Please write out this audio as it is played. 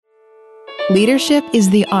Leadership is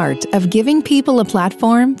the art of giving people a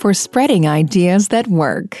platform for spreading ideas that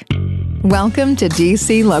work. Welcome to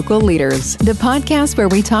DC Local Leaders, the podcast where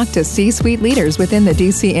we talk to C-suite leaders within the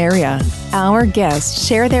DC area. Our guests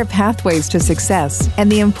share their pathways to success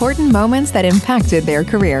and the important moments that impacted their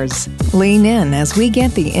careers. Lean in as we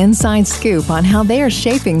get the inside scoop on how they are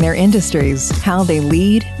shaping their industries, how they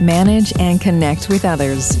lead, manage, and connect with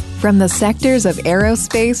others. From the sectors of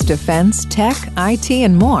aerospace, defense, tech, IT,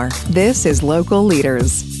 and more, this is Local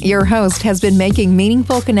Leaders. Your host has been making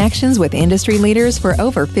meaningful connections with industry leaders for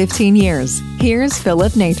over 15 years. Here's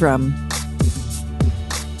Philip Nathram.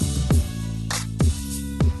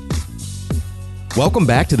 Welcome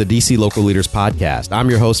back to the DC Local Leaders Podcast. I'm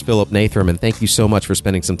your host, Philip Nathram, and thank you so much for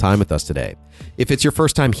spending some time with us today. If it's your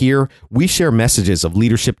first time here, we share messages of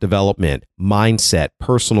leadership development, mindset,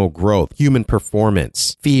 personal growth, human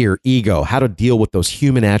performance, fear, ego, how to deal with those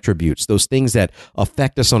human attributes, those things that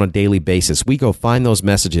affect us on a daily basis. We go find those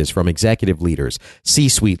messages from executive leaders,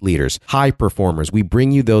 C-suite leaders, high performers. We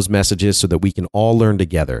bring you those messages so that we can all learn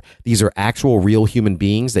together. These are actual real human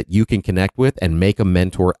beings that you can connect with and make a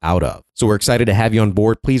mentor out of. So we're excited to have you on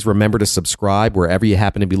board. Please remember to subscribe wherever you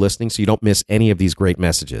happen to be listening so you don't miss any of these great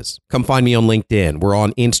messages. Come find me on LinkedIn. We're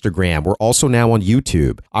on Instagram. We're also now on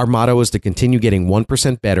YouTube. Our motto is to continue getting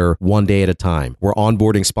 1% better one day at a time. We're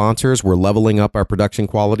onboarding sponsors. We're leveling up our production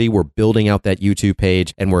quality. We're building out that YouTube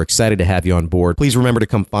page, and we're excited to have you on board. Please remember to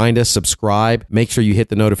come find us, subscribe, make sure you hit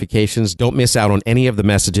the notifications. Don't miss out on any of the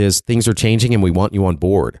messages. Things are changing, and we want you on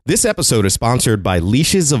board. This episode is sponsored by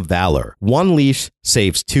Leashes of Valor. One leash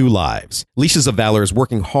saves 2 lives. Leashes of Valor is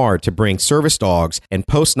working hard to bring service dogs and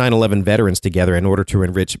post 9/11 veterans together in order to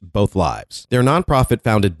enrich both lives. They're a nonprofit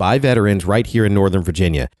founded by veterans right here in Northern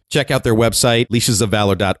Virginia. Check out their website,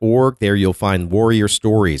 leashesofvalor.org. There you'll find warrior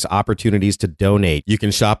stories, opportunities to donate. You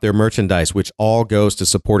can shop their merchandise, which all goes to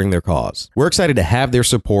supporting their cause. We're excited to have their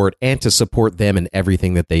support and to support them in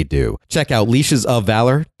everything that they do. Check out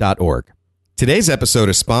leashesofvalor.org. Today's episode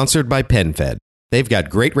is sponsored by PenFed. They've got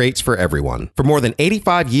great rates for everyone. For more than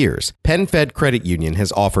 85 years, PenFed Credit Union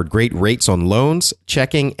has offered great rates on loans,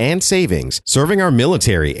 checking, and savings, serving our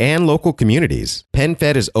military and local communities.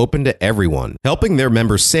 PenFed is open to everyone. Helping their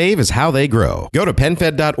members save is how they grow. Go to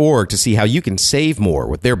PenFed.org to see how you can save more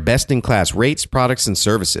with their best-in-class rates, products, and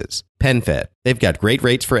services. PenFed. They've got great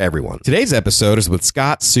rates for everyone. Today's episode is with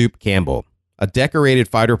Scott Soup Campbell, a decorated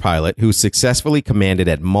fighter pilot who successfully commanded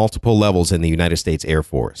at multiple levels in the United States Air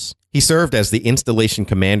Force. He served as the installation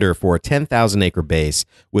commander for a 10,000-acre base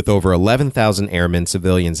with over 11,000 airmen,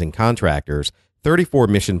 civilians, and contractors, 34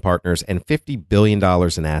 mission partners, and $50 billion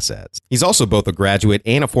in assets. He's also both a graduate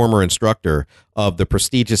and a former instructor of the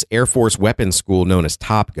prestigious Air Force weapons school known as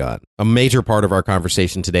Top Gun. A major part of our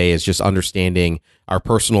conversation today is just understanding our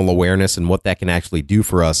personal awareness and what that can actually do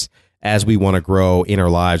for us as we want to grow in our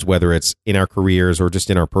lives, whether it's in our careers or just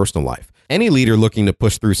in our personal life. Any leader looking to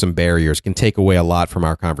push through some barriers can take away a lot from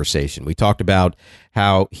our conversation. We talked about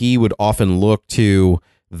how he would often look to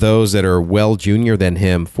those that are well junior than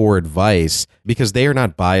him for advice because they are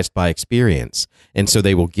not biased by experience. And so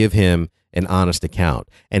they will give him an honest account.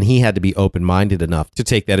 And he had to be open-minded enough to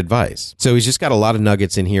take that advice. So he's just got a lot of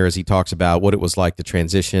nuggets in here as he talks about what it was like to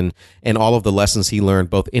transition and all of the lessons he learned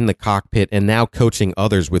both in the cockpit and now coaching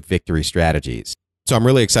others with victory strategies. So I'm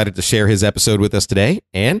really excited to share his episode with us today,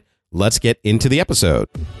 and let's get into the episode.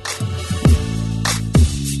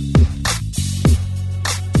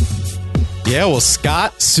 Yeah, well,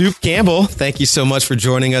 Scott Soup Campbell, thank you so much for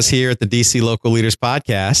joining us here at the DC Local Leaders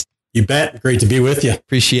Podcast. You bet. Great to be with you.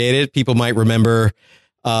 Appreciate it. People might remember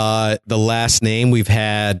the last name. We've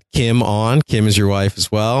had Kim on. Kim is your wife as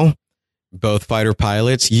well. Both fighter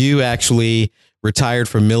pilots. You actually retired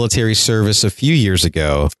from military service a few years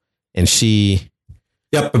ago, and she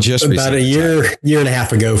just about a year and a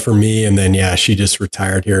half ago for me. And then, she just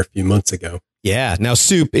retired here a few months ago. Yeah. Now,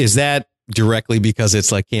 Soup, is that directly because it's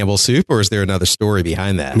like Campbell Soup, or is there another story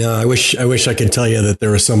behind that? No, I wish I could tell you that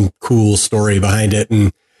there was some cool story behind it.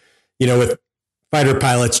 And, with fighter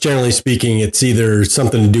pilots, generally speaking, it's either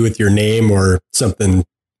something to do with your name or something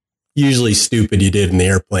usually stupid you did in the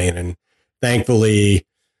airplane. And thankfully,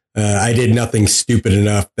 I did nothing stupid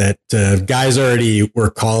enough that guys already were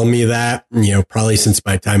calling me that, probably since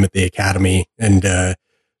my time at the academy. And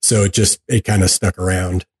so it kind of stuck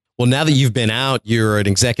around. Well, now that you've been out, you're an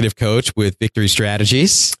executive coach with Victory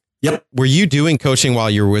Strategies. Yep. Were you doing coaching while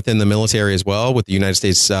you were within the military as well with the United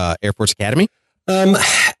States Air Force Academy?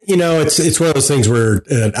 It's one of those things where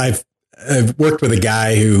I've worked with a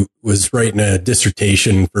guy who was writing a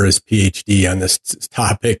dissertation for his PhD on this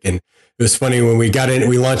topic. And it was funny when we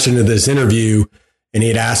launched into this interview And he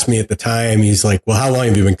had asked me at the time, he's like, well, how long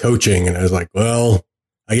have you been coaching? And I was like, well,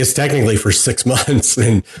 I guess technically for 6 months.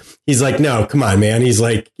 And he's like, no, come on, man. He's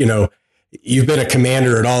like, you've been a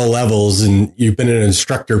commander at all levels and you've been an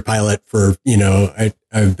instructor pilot for,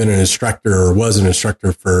 I've been an instructor or was an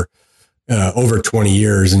instructor for over 20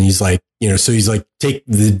 years. And he's like, so he's like, take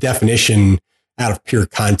the definition out of pure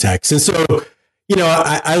context. And so,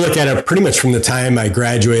 I look at it pretty much from the time I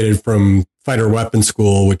graduated from fighter weapons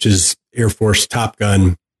school, which is Air Force Top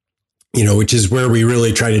Gun, which is where we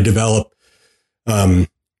really try to develop. I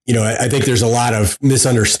think there's a lot of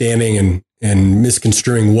misunderstanding and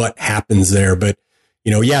misconstruing what happens there. But,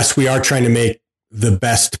 yes, we are trying to make the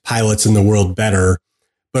best pilots in the world better.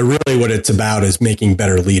 But really what it's about is making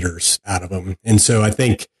better leaders out of them. And so I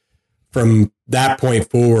think from that point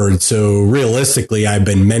forward, so realistically, I've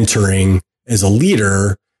been mentoring as a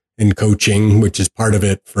leader and coaching, which is part of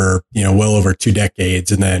it for, well over 2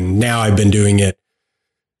 decades. And then now I've been doing it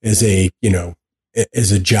as a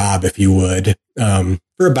job, if you would,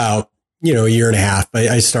 for about, a year and a half.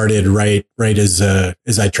 I started right as I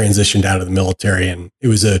transitioned out of the military, and it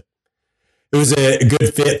was a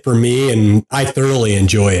good fit for me, and I thoroughly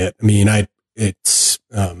enjoy it. I mean, I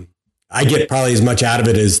get probably as much out of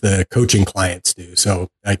it as the coaching clients do. So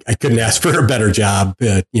I couldn't ask for a better job,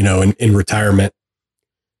 in retirement.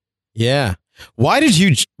 Yeah. Why did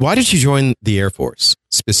you join the Air Force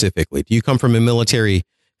specifically? Do you come from a military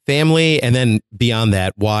family? And then beyond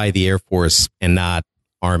that, why the Air Force and not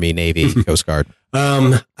Army, Navy, Coast Guard?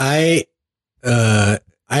 I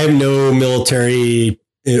have no military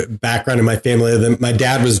background in my family. My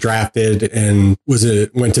dad was drafted and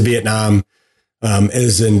went to Vietnam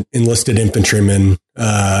as an enlisted infantryman,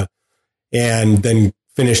 and then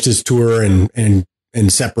finished his tour and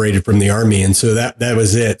separated from the Army. And so that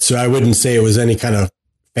was it. So I wouldn't say it was any kind of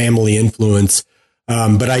family influence.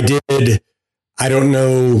 But I don't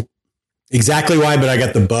know exactly why, but I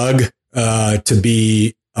got the bug to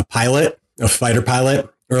be a fighter pilot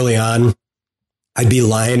early on. I'd be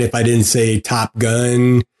lying if I didn't say Top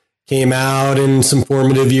Gun came out in some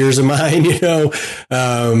formative years of mine,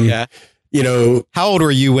 Yeah. How old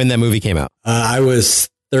were you when that movie came out? I was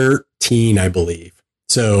 13, I believe.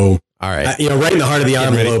 So, all right. Right in the heart of the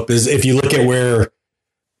envelope is, if you look at where,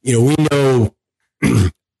 we know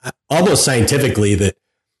almost scientifically that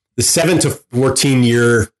the 7 to 14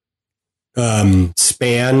 year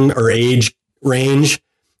span or age range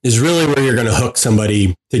is really where you're going to hook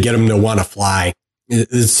somebody to get them to want to fly.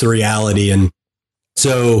 It's the reality. And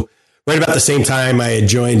so right about the same time, I had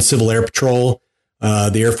joined Civil Air Patrol,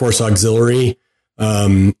 the Air Force Auxiliary.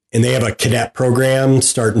 And they have a cadet program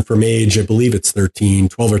starting from age, I believe it's 12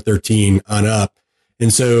 or 13 on up.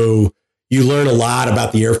 And so you learn a lot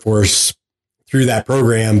about the Air Force through that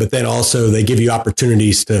program, but then also they give you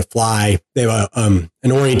opportunities to fly. They have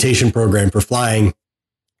an orientation program for flying.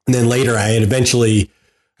 And then later I had eventually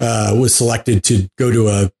was selected to go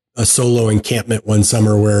to a solo encampment one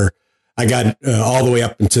summer where I got all the way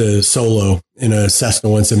up into solo in a Cessna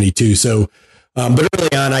 172. So, but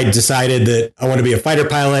early on, I decided that I want to be a fighter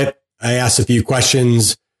pilot. I asked a few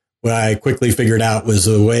questions. What I quickly figured out was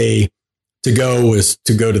the way to go was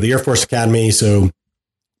to go to the Air Force Academy. So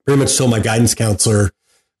pretty much told my guidance counselor,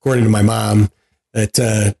 according to my mom,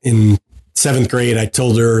 that in 7th grade, I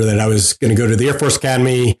told her that I was going to go to the Air Force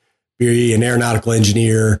Academy, be an aeronautical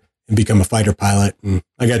engineer, and become a fighter pilot. And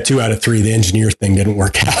I got 2 out of 3. The engineer thing didn't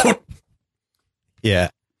work out. Yeah.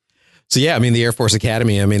 So, yeah, I mean, the Air Force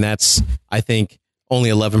Academy, I mean, that's, I think, only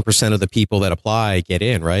 11% of the people that apply get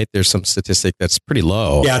in, right? There's some statistic that's pretty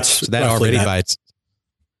low. Yeah, it's so that already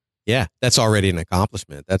that's already an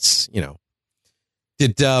accomplishment. That's,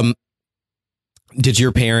 did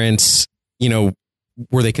your parents,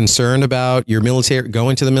 were they concerned about your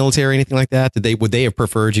going to the military, anything like that? Would they have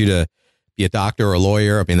preferred you to be a doctor or a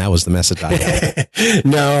lawyer? I mean, that was the message I had.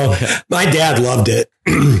 No, my dad loved it.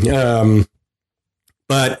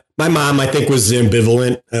 But my mom, I think, was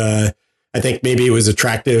ambivalent. I think maybe it was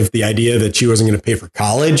attractive, the idea that she wasn't going to pay for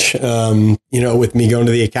college, with me going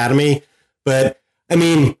to the academy. But I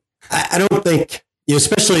mean, I don't think,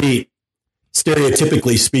 especially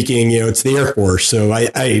stereotypically speaking, it's the Air Force. So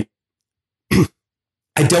I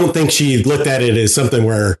don't think she looked at it as something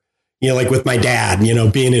where, like with my dad,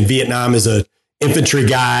 being in Vietnam as a infantry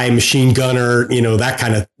guy, machine gunner, that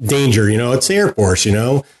kind of danger, it's the Air Force,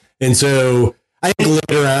 And so I think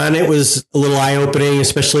later on it was a little eye-opening,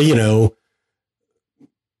 especially,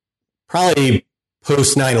 probably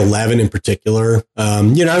post 9/11 in particular. I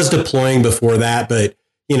was deploying before that, but,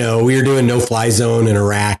 we were doing no-fly zone in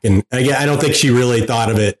Iraq. And I don't think she really thought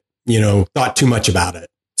of it, thought too much about it.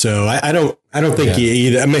 So I don't think he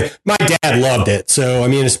either. I mean, my dad loved it. So, I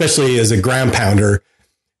mean, especially as a ground pounder,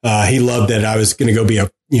 he loved that I was going to go be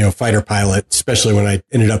a fighter pilot, especially when I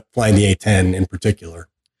ended up flying the A-10 in particular.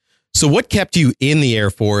 So what kept you in the Air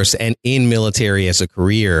Force and in military as a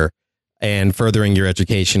career and furthering your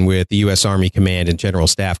education with the U.S. Army Command and General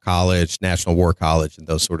Staff College, National War College, and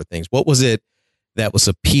those sort of things? What was it that was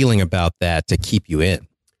appealing about that to keep you in?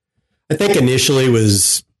 I think initially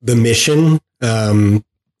was the mission.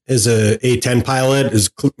 As a A-10 pilot, is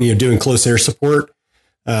doing close air support.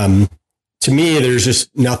 To me, there's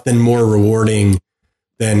just nothing more rewarding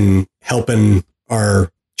than helping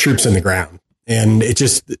our troops on the ground. And it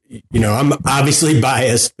just, I'm obviously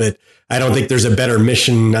biased, but I don't think there's a better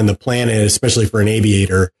mission on the planet, especially for an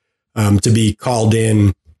aviator, to be called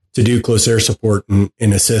in to do close air support and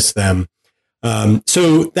assist them.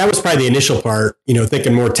 So that was probably the initial part,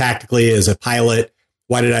 thinking more tactically as a pilot.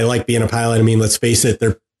 Why did I like being a pilot? I mean, let's face it,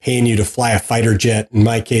 they're paying you to fly a fighter jet. In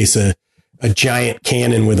my case, a giant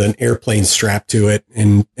cannon with an airplane strapped to it.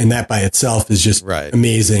 And that by itself is just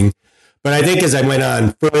amazing. But I think as I went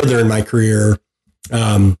on further in my career,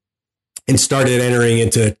 and started entering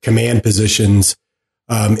into command positions,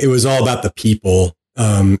 it was all about the people.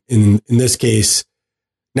 In this case,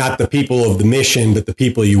 not the people of the mission, but the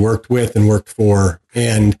people you worked with and worked for.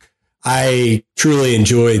 And I truly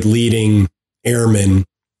enjoyed leading airmen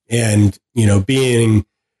and, being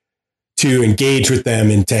to engage with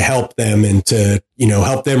them and to help them and to,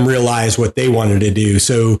 help them realize what they wanted to do.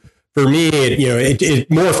 So for me, it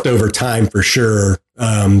morphed over time for sure.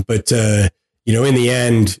 But in the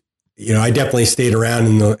end, I definitely stayed around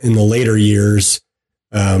in the later years,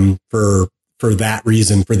 for that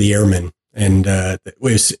reason, for the airmen. And, it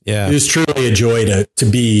was truly a joy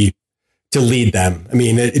to lead them. I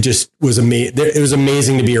mean, it just was amazing. It was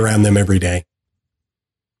amazing to be around them every day.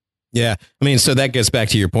 Yeah. I mean, so that gets back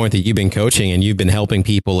to your point that you've been coaching and you've been helping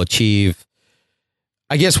people achieve,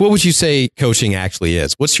 I guess, what would you say coaching actually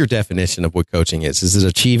is? What's your definition of what coaching is? Is it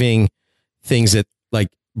achieving things that like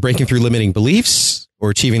breaking through limiting beliefs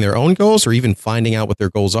or achieving their own goals or even finding out what their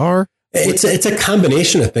goals are? It's a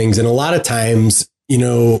combination of things. And a lot of times,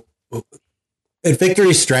 at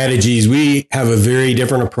Victory Strategies, we have a very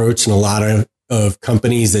different approach than a lot of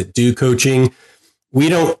companies that do coaching. We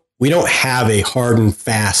don't have a hard and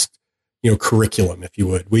fast, curriculum, if you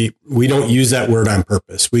would. We don't use that word on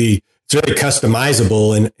purpose. It's very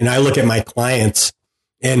customizable. And I look at my clients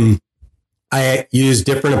and I use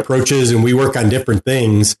different approaches and we work on different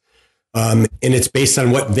things. And it's based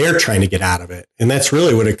on what they're trying to get out of it. And that's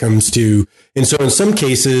really what it comes to. And so in some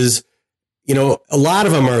cases, a lot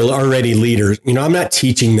of them are already leaders. I'm not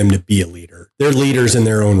teaching them to be a leader. They're leaders in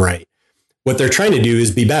their own right. What they're trying to do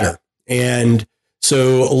is be better. And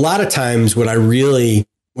so a lot of times when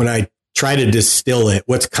I try to distill it,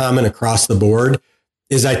 what's common across the board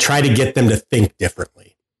is I try to get them to think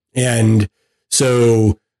differently. And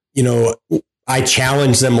so, I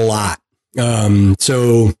challenge them a lot.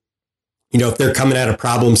 So, if they're coming at a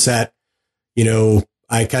problem set,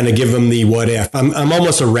 I kind of give them the what if. I'm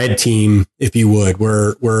almost a red team, if you would,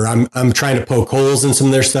 where I'm trying to poke holes in some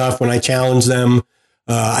of their stuff when I challenge them.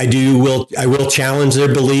 I will challenge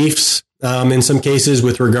their beliefs in some cases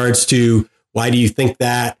with regards to why do you think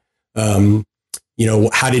that?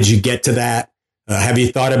 How did you get to that? Have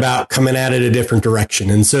you thought about coming at it a different direction?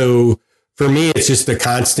 And so for me, it's just a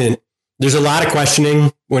constant. There's a lot of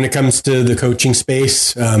questioning when it comes to the coaching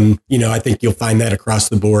space. I think you'll find that across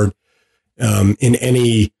the board. In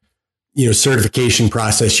any, certification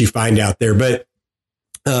process you find out there. But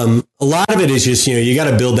a lot of it is just, you got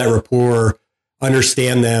to build that rapport,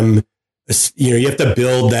 understand them. You have to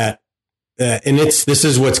build that. And this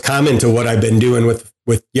is what's common to what I've been doing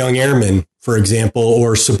with young airmen, for example,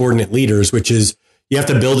 or subordinate leaders, which is you have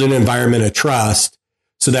to build an environment of trust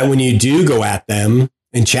so that when you do go at them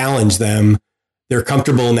and challenge them, they're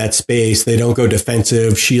comfortable in that space. They don't go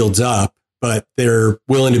defensive, shields up, but they're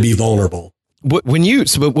willing to be vulnerable. But what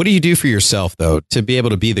do you do for yourself, though, to be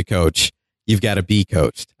able to be the coach? You've got to be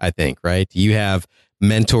coached, I think, right? Do you have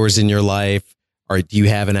mentors in your life or do you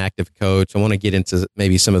have an active coach? I want to get into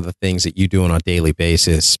maybe some of the things that you do on a daily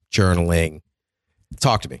basis, journaling.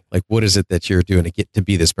 Talk to me. Like, what is it that you're doing to get to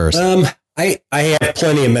be this person? I have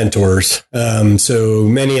plenty of mentors. So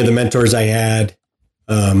many of the mentors I had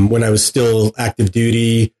when I was still active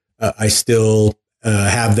duty, I still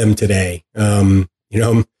have them today. I'm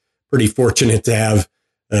pretty fortunate to have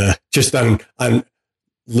just on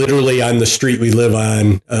literally on the street we live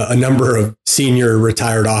on a number of senior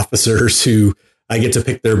retired officers who I get to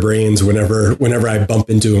pick their brains whenever I bump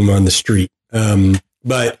into them on the street.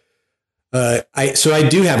 But I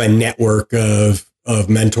do have a network of of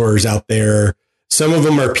mentors out there. Some of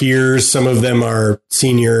them are peers, some of them are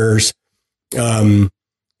seniors.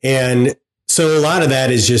 And so a lot of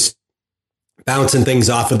that is just bouncing things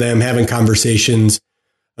off of them, having conversations.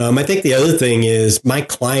 I think the other thing is my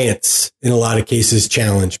clients in a lot of cases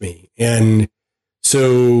challenge me. And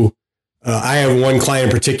so I have one client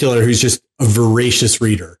in particular who's just a voracious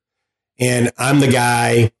reader. And I'm the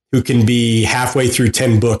guy who can be halfway through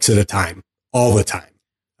 10 books at a time, all the time.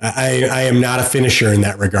 I am not a finisher in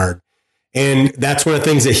that regard. And that's one of the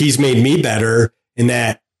things that he's made me better in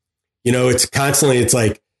that, it's constantly, it's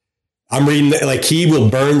like, I'm reading, like he will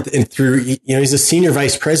burn through, he's a senior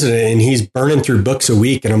vice president and he's burning through books a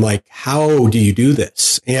week. And I'm like, how do you do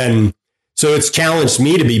this? And so it's challenged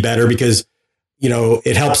me to be better because,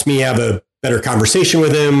 it helps me have a better conversation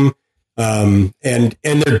with him. And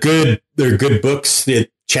they're good books that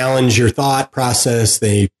challenge your thought process.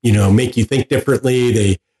 They, make you think differently.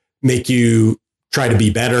 They make you try to be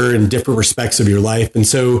better in different respects of your life. And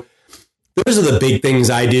so those are the big things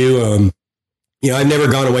I do. I've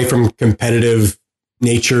never gone away from competitive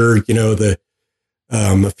nature.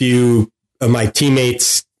 A few of my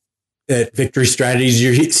teammates at Victory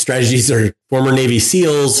Strategies are former Navy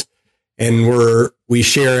SEALs, and we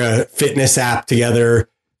share a fitness app together.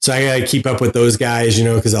 So I gotta keep up with those guys,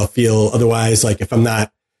 because I'll feel otherwise like if I'm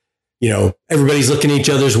not, everybody's looking at each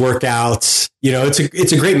other's workouts.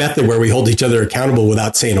 It's a great method where we hold each other accountable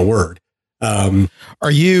without saying a word. Do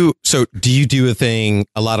you do a thing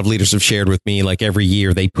a lot of leaders have shared with me, like every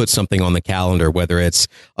year they put something on the calendar, whether it's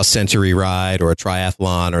a century ride or a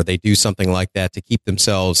triathlon, or they do something like that to keep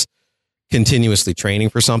themselves continuously training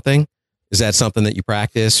for something? Is that something that you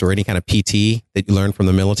practice or any kind of PT that you learned from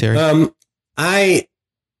the military? I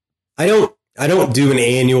don't do an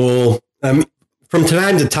annual, from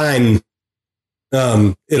time to time,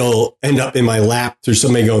 it'll end up in my lap through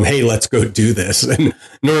somebody going, hey, let's go do this. And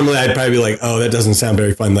normally I'd probably be like, oh, that doesn't sound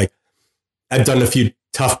very fun. Like I've done a few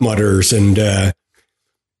Tough Mudders, and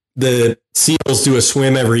the SEALs do a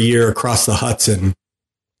swim every year across the Hudson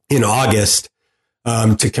in August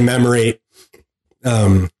to commemorate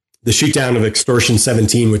the shoot down of Extortion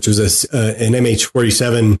 17, which was an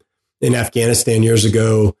MH-47 in Afghanistan years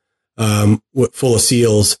ago, full of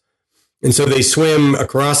SEALs. And so they swim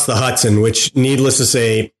across the Hudson, which, needless to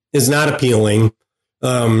say, is not appealing,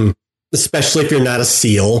 especially if you're not a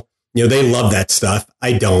SEAL. They love that stuff.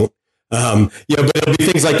 I don't. But it'll be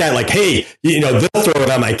things like that, like, hey, they'll throw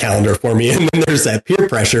it on my calendar for me. And then there's that peer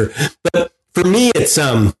pressure. But for me, it's,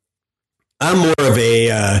 I'm more of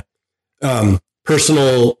a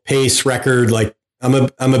personal pace record. Like I'm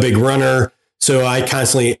a big runner. So I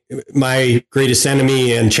constantly, my greatest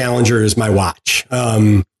enemy and challenger is my watch.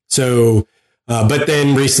 But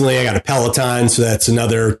then recently I got a Peloton, so that's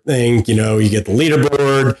another thing, you get the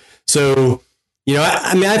leaderboard. So,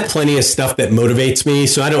 I have plenty of stuff that motivates me,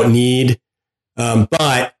 so I don't need,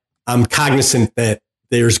 but I'm cognizant that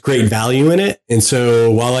there's great value in it. And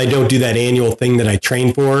so while I don't do that annual thing that I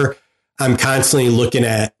train for, I'm constantly looking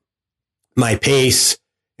at my pace.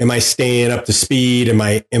 Am I staying up to speed? Am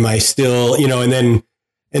I still, and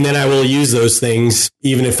then I will use those things,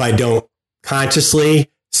 even if I don't consciously.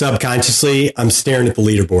 Subconsciously, I'm staring at the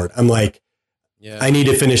leaderboard. I'm like, I need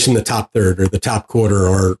to finish in the top third or the top quarter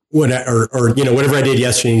or whatever, or whatever I did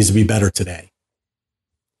yesterday needs to be better today.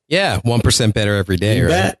 Yeah, 1% better every day. You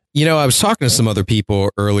right? bet. I was talking to some other people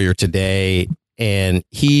earlier today, and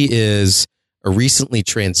he is a recently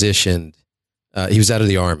transitioned. He was out of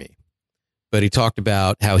the Army, but he talked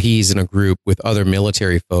about how he's in a group with other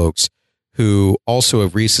military folks who also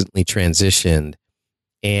have recently transitioned,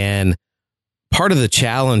 and part of the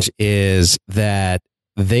challenge is that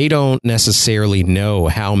they don't necessarily know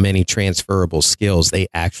how many transferable skills they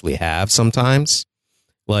actually have sometimes.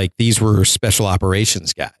 Like these were special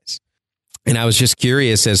operations guys. And I was just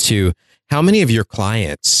curious as to how many of your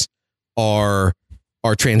clients are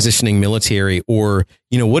transitioning military, or,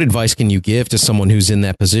 what advice can you give to someone who's in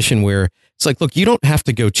that position where it's like, look, you don't have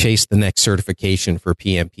to go chase the next certification for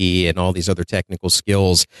PMP and all these other technical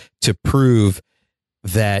skills to prove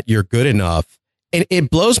that you're good enough. And it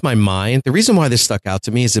blows my mind. The reason why this stuck out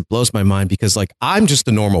to me is it blows my mind because, like, I'm just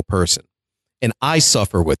a normal person and I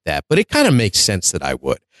suffer with that. But it kind of makes sense that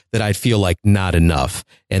I'd feel like not enough,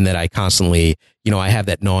 and that I constantly, I have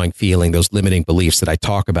that gnawing feeling, those limiting beliefs that I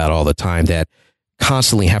talk about all the time that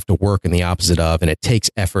constantly have to work in the opposite of, and it takes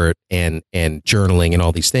effort and journaling and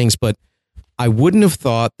all these things. But I wouldn't have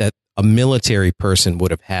thought that a military person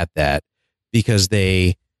would have had that, because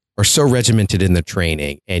they are so regimented in the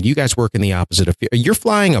training, and you guys work in the opposite of fear. You're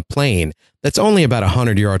flying a plane that's only about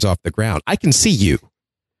 100 yards off the ground. I can see you.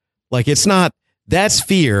 Like, it's not That's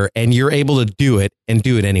fear, and you're able to do it and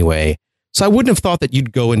do it anyway. So I wouldn't have thought that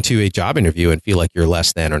you'd go into a job interview and feel like you're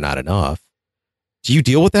less than or not enough. Do you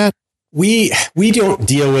deal with that? We don't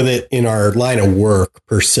deal with it in our line of work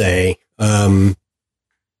per se.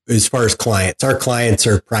 As far as clients, our clients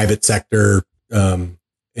are private sector and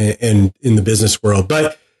in the business world.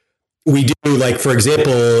 But we do, like, for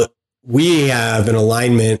example, we have an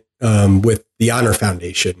alignment with the Honor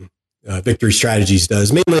Foundation. Victory Strategies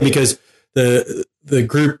does, mainly because the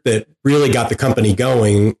group that really got the company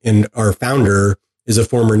going and our founder is a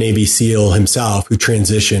former Navy SEAL himself who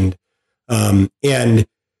transitioned. And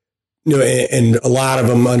a lot of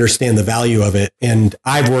them understand the value of it. And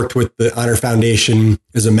I've worked with the Honor Foundation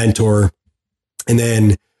as a mentor. And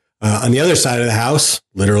then on the other side of the house,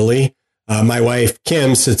 literally, my wife,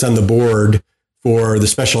 Kim, sits on the board for the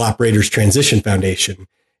Special Operators Transition Foundation.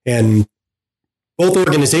 And both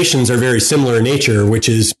organizations are very similar in nature, which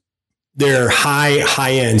is they're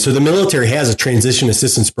high end. So the military has a transition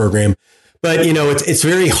assistance program, but it's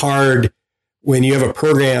very hard when you have a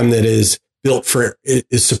program that is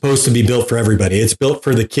supposed to be built for everybody. It's built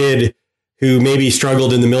for the kid who maybe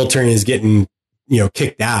struggled in the military and is getting,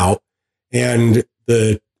 kicked out, and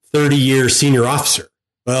the 30-year senior officer.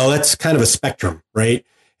 Well, that's kind of a spectrum, right?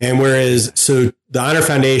 And so the Honor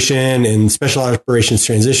Foundation and Special Operators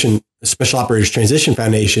Transition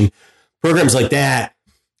Foundation, programs like that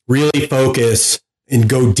really focus and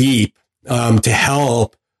go deep to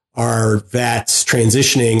help our vets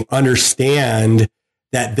transitioning understand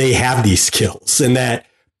that they have these skills and that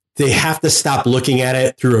they have to stop looking at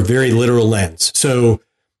it through a very literal lens. So,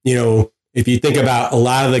 if you think about a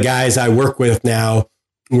lot of the guys I work with now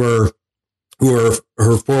who are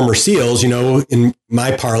former SEALs, in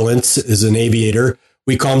my parlance as an aviator,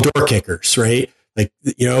 we call them door kickers, right? Like,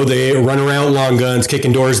 they run around long guns,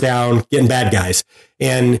 kicking doors down, getting bad guys.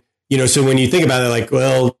 And, so when you think about it, like,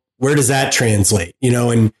 well, where does that translate?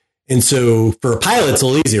 And so for a pilot, it's a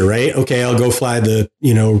little easier, right? Okay, I'll go fly the,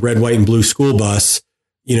 red, white, and blue school bus,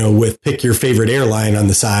 with pick your favorite airline on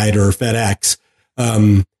the side or FedEx.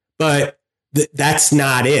 But that's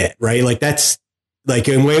not it, right? Like, that's like,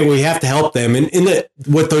 and we have to help them. And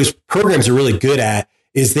what those programs are really good at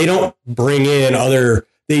is they don't bring in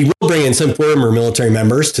they will bring in some former military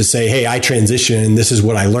members to say, hey, I transitioned and this is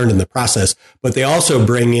what I learned in the process. But they also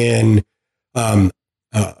bring in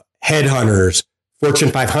headhunters, Fortune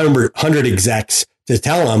 500 execs to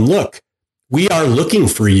tell them, look, we are looking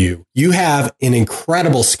for you. You have an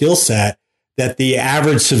incredible skill set that the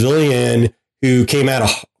average civilian who came out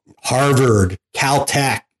of Harvard,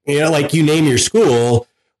 Caltech, like you name your school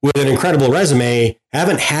with an incredible resume,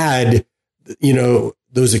 haven't had,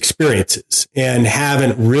 those experiences and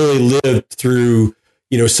haven't really lived through,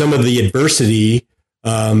 some of the adversity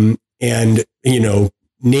and, name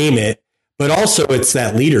it. But also it's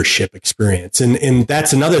that leadership experience. And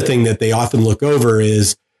that's another thing that they often look over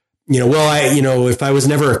is, if I was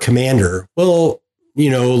never a commander, well,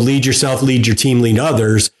 lead yourself, lead your team, lead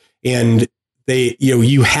others. And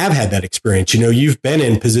you have had that experience. You've been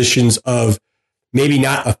in positions of maybe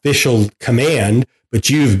not official command, but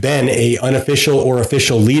you've been a unofficial or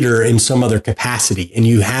official leader in some other capacity, and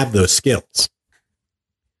you have those skills.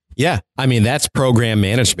 Yeah. I mean, that's program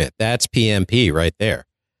management. That's PMP right there.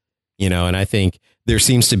 And I think there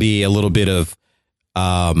seems to be a little bit of,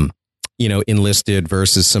 enlisted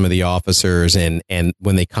versus some of the officers. And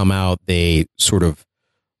when they come out, they sort of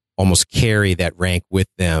almost carry that rank with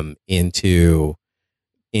them into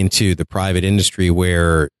the private industry,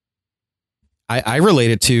 where I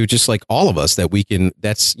relate it to just like all of us that we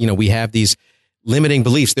have these limiting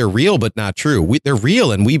beliefs. They're real, but not true. They're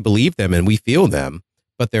real and we believe them and we feel them,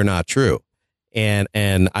 but they're not true.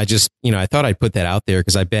 And I just, I thought I'd put that out there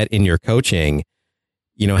because I bet in your coaching,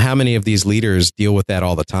 how many of these leaders deal with that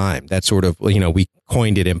all the time? That sort of, we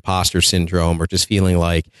coined it imposter syndrome, or just feeling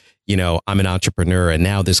like, I'm an entrepreneur and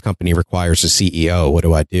now this company requires a CEO. What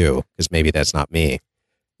do I do? Because maybe that's not me,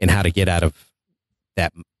 and how to get out of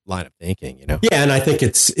that line of thinking, Yeah. And I think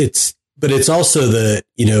but it's also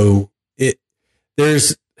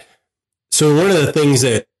so one of the things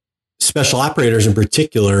that special operators in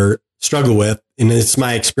particular struggle with, and it's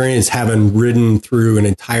my experience having ridden through an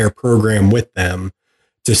entire program with them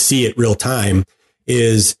to see it real time,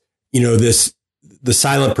 is, the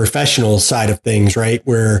silent professional side of things, right?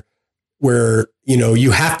 Where,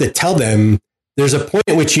 you have to tell them there's a point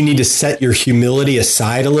at which you need to set your humility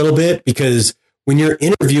aside a little bit, because when you're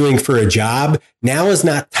interviewing for a job, now is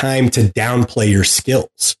not time to downplay your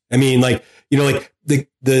skills. I mean,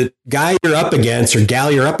 the guy you're up against or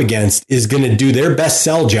gal you're up against is going to do their best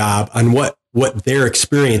sell job on what their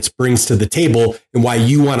experience brings to the table and why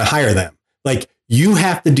you want to hire them. Like, you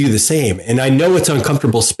have to do the same. And I know it's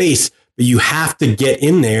uncomfortable space, but you have to get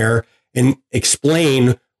in there and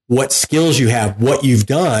explain what skills you have, what you've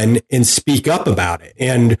done, and speak up about it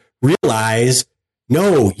and realize,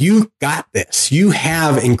 no, you got this. You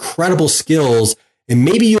have incredible skills, and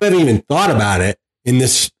maybe you haven't even thought about it in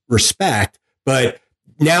this respect, but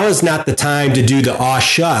now is not the time to do the aw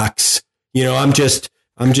shucks. I'm just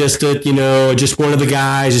just one of the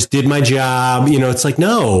guys, just did my job. It's like,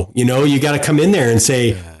 no, you got to come in there and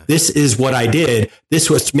say, this is what I did. This is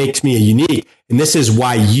what makes me unique. And this is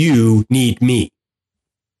why you need me.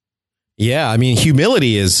 Yeah. I mean,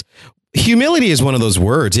 humility is one of those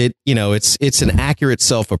words. It's an accurate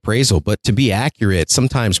self-appraisal, but to be accurate,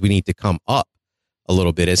 sometimes we need to come up a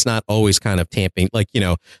little bit. It's not always kind of tamping. Like,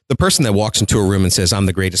 the person that walks into a room and says, I'm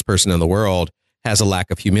the greatest person in the world, has a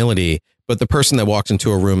lack of humility. But the person that walks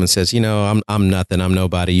into a room and says, I'm nothing, I'm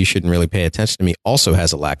nobody, you shouldn't really pay attention to me, also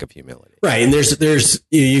has a lack of humility. Right. And there's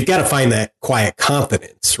you've got to find that quiet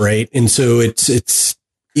confidence. Right. And so it's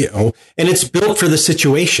and it's built for the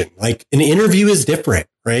situation. Like an interview is different.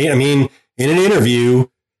 Right. I mean, in an interview,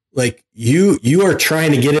 like you are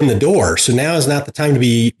trying to get in the door. So now is not the time to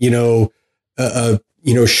be,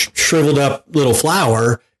 shriveled up little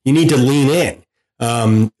flower. You need to lean in.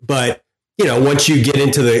 But once you get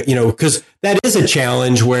into the, because that is a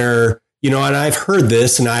challenge where, and I've heard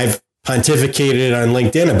this and I've pontificated on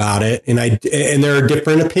LinkedIn about it, and there are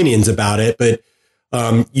different opinions about it, but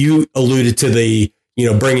you alluded to the,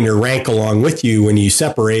 bringing your rank along with you when you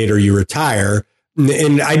separate or you retire.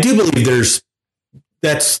 And I do believe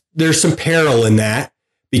there's some peril in that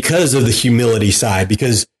because of the humility side,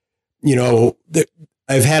 because,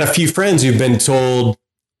 I've had a few friends who've been told,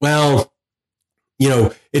 well,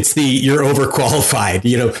 it's you're overqualified.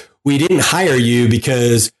 We didn't hire you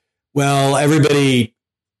because, well, everybody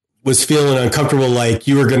was feeling uncomfortable, like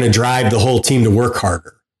you were going to drive the whole team to work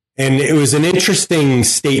harder. And it was an interesting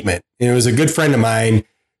statement. And it was a good friend of mine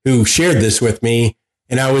who shared this with me.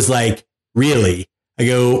 And I was like, really? I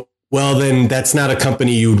go, well, then that's not a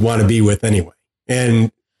company you would want to be with anyway.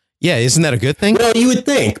 And yeah, isn't that a good thing? Well, you would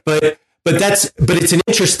think, but it's an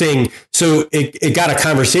interesting, so it got a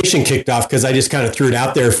conversation kicked off because I just kind of threw it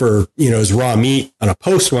out there for, as raw meat on a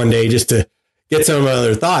post one day just to get some of my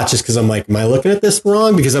other thoughts, just because I'm like, am I looking at this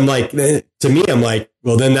wrong? Because I'm like, to me, I'm like,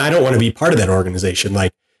 well, then I don't want to be part of that organization.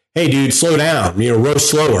 Like, hey, dude, slow down, row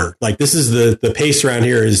slower. Like this is the pace around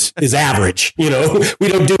here is average, we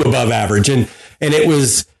don't do above average. And it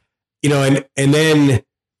was, and then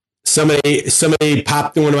somebody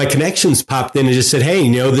popped in, one of my connections popped in and just said, hey,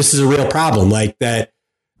 this is a real problem. Like that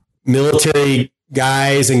military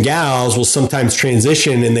guys and gals will sometimes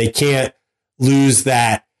transition and they can't lose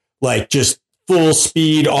that, like just full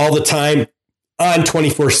speed all the time on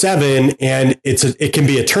 24/7. And it can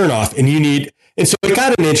be a turnoff and so it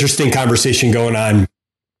got an interesting conversation going on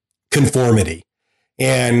conformity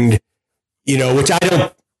and, which I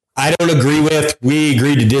don't agree with. We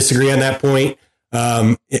agreed to disagree on that point.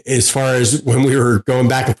 As far as when we were going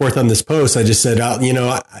back and forth on this post, I just said,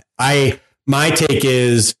 my take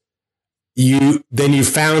is you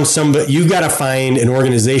found somebody, you got to find an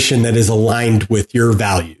organization that is aligned with your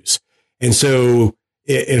values. And so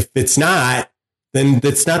if it's not, then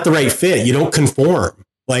it's not the right fit. You don't conform.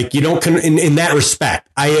 Like you don't in that respect.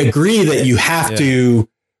 I agree that you have to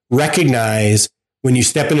recognize when you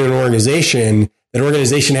step into an organization, that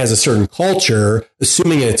organization has a certain culture,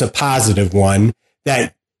 assuming it's a positive one,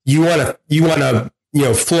 that you want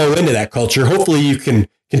to, flow into that culture. Hopefully you can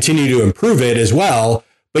continue to improve it as well,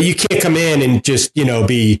 but you can't come in and just,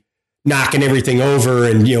 be knocking everything over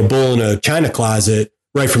and, bull in a china closet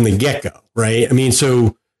right from the get go. Right. I mean,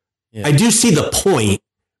 so I do see the point,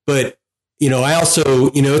 but, I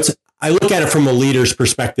also, I look at it from a leader's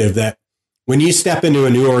perspective that when you step into a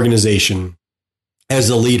new organization as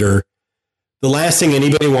a leader, the last thing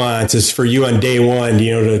anybody wants is for you on day one,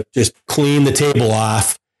 to just clean the table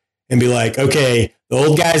off and be like, okay, the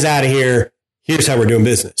old guy's out of here. Here's how we're doing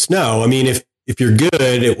business. No, I mean, if you're good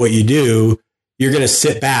at what you do, you're going to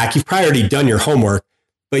sit back. You've probably already done your homework,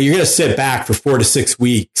 but you're going to sit back for 4 to 6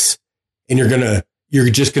 weeks and you're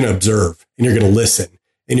just going to observe and you're going to listen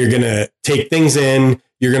and you're going to take things in.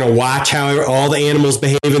 You're going to watch how all the animals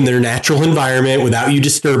behave in their natural environment without you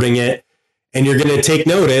disturbing it. And you're going to take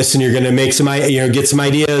notice and you're going to make get some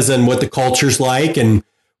ideas on what the culture's like and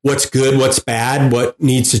what's good, what's bad, what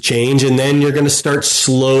needs to change. And then you're going to start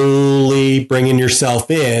slowly bringing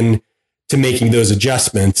yourself in to making those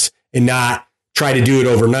adjustments and not try to do it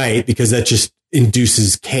overnight because that just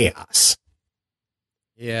induces chaos.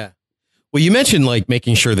 Yeah. Well, you mentioned like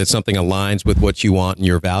making sure that something aligns with what you want and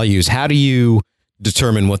your values. How do you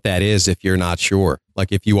determine what that is if you're not sure?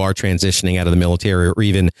 Like if you are transitioning out of the military or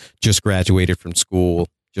even just graduated from school,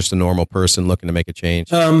 just a normal person looking to make a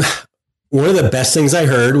change? One of the best things I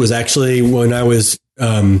heard was actually when I was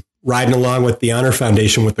riding along with the Honor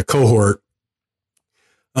Foundation with the cohort.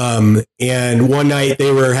 And one night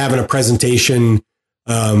they were having a presentation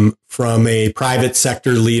from a private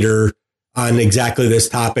sector leader on exactly this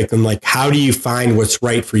topic. And like, how do you find what's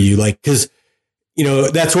right for you? Like, because, you know,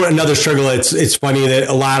 that's what another struggle. It's funny that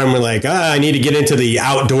a lot of them are like, I need to get into the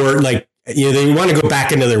outdoor, like, you know, they want to go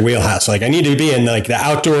back into their wheelhouse. Like, I need to be in like the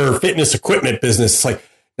outdoor fitness equipment business. It's like,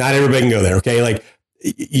 not everybody can go there. Okay. Like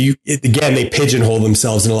again, they pigeonhole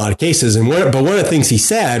themselves in a lot of cases. And one of the things he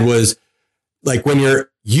said was like, when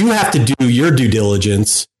you have to do your due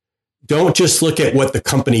diligence, don't just look at what the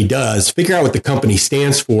company does, figure out what the company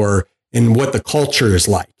stands for and what the culture is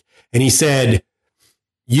like. And he said,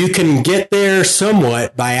 you can get there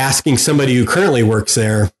somewhat by asking somebody who currently works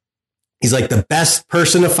there. He's like, the best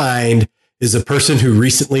person to find is a person who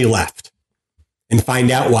recently left and find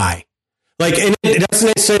out why. Like, and it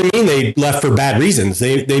doesn't necessarily mean they left for bad reasons.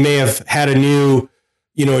 They may have had a new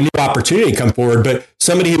opportunity come forward, but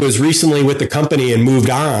somebody who was recently with the company and moved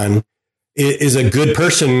on is a good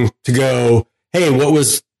person to go, hey, what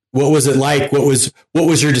was it like? What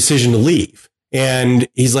was your decision to leave? And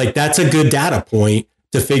he's like, that's a good data point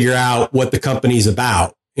to figure out what the company's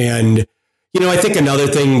about. And, you know, I think another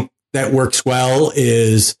thing that works well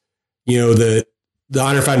is, you know, the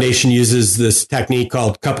Honor Foundation uses this technique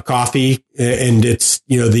called cup of coffee, and it's,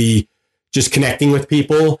 you know, the just connecting with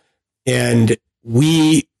people. And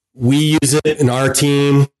we use it in our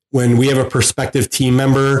team when we have a prospective team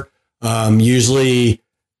member, usually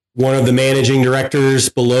one of the managing directors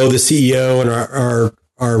below the CEO and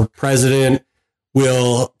our president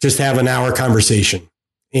will just have an hour conversation,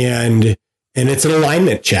 and it's an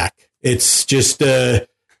alignment check. It's just,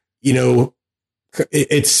 you know,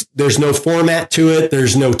 there's no format to it.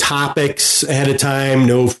 There's no topics ahead of time,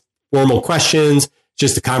 no formal questions,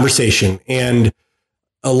 just a conversation. And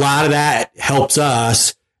a lot of that helps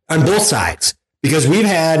us on both sides, because we've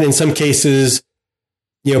had, in some cases,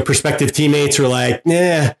 you know, prospective teammates are like,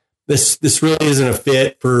 this really isn't a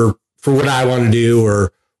fit for what I want to do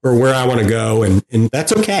or where I want to go. And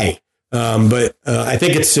that's okay. But I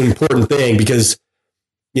think it's an important thing because,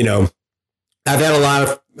 you know, I've had a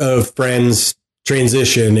lot of friends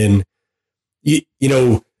transition, and you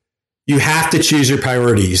know, you have to choose your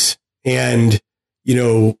priorities. And, you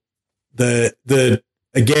know,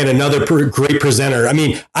 again, another great presenter. I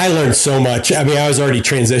mean, I learned so much. I mean, I was already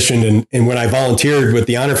transitioned, and when I volunteered with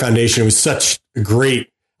the Honor Foundation, it was such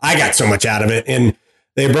I got so much out of it. And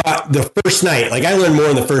they brought the first night, like I learned more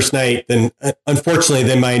in the first night unfortunately,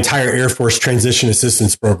 than my entire Air Force transition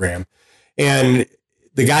assistance program. And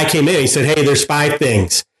the guy came in, he said, hey, there's 5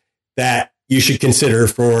 things that you should consider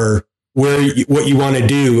for what you want to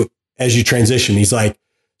do as you transition. He's like,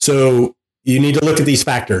 so you need to look at these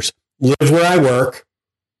factors: live where I work,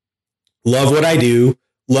 love what I do,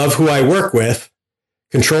 love who I work with,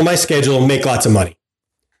 control my schedule, and make lots of money.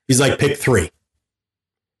 He's like, pick 3.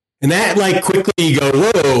 And that, like, quickly you go,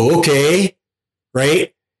 whoa, okay,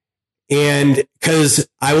 right? And because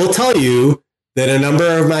I will tell you that a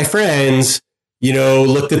number of my friends, you know,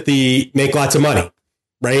 looked at the make lots of money,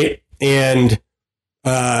 right? And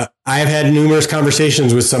I've had numerous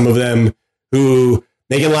conversations with some of them who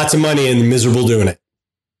making lots of money and miserable doing it.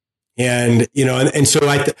 And, you know, and so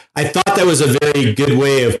I thought that was a very good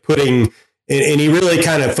way of putting, and he really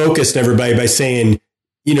kind of focused everybody by saying,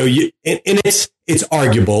 you know, and it's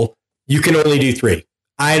arguable. You can only do 3.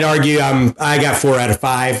 I'd argue I got 4 out of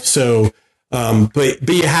 5. So, but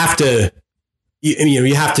you have to,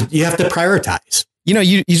 you have to prioritize. You know,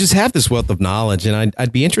 you just have this wealth of knowledge, and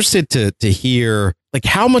I'd be interested to hear, like,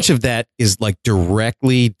 how much of that is like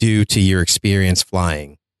directly due to your experience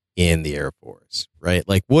flying in the Air Force, right?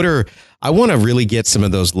 Like, I want to really get some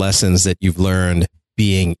of those lessons that you've learned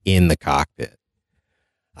being in the cockpit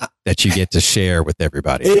that you get to share with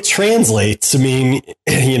everybody. It translates. I mean,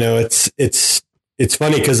 you know, it's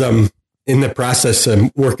funny because I'm in the process.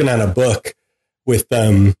 I'm working on a book with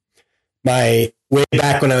my way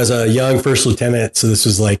back when I was a young first lieutenant. So this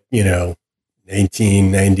was like, you know,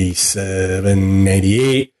 1997,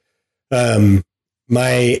 98. I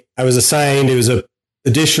was assigned, it was a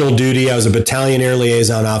additional duty. I was a battalion air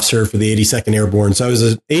liaison officer for the 82nd Airborne. So I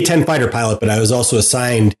was an A-10 fighter pilot, but I was also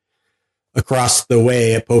assigned across the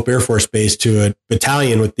way at Pope Air Force Base to a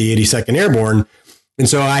battalion with the 82nd Airborne. And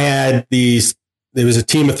so I had there was a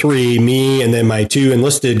team of 3, me and then my 2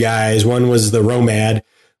 enlisted guys. One was the ROMAD,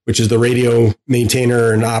 which is the radio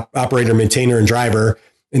maintainer and operator, maintainer, and driver.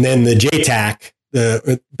 And then the JTAC,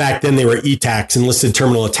 back then they were ETACs, Enlisted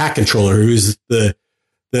Terminal Attack Controller, who's the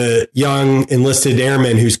young enlisted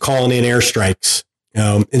airman who's calling in airstrikes.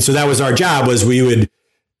 And so that was our job, was we would,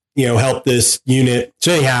 help this unit.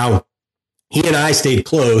 So anyhow, he and I stayed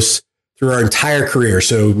close through our entire career.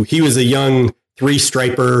 So he was a young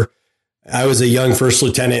 3-striper. I was a young first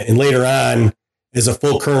lieutenant. And later on, as a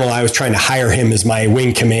full colonel, I was trying to hire him as my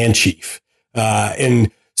wing command chief.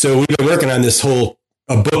 And so we've been working on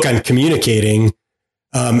a book on communicating.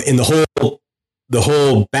 And the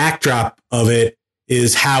whole backdrop of it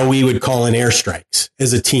is how we would call in airstrikes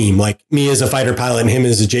as a team, like me as a fighter pilot and him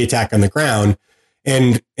as a JTAC on the ground.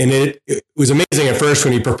 And it was amazing at first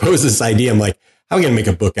when he proposed this idea. I'm like, how are we going to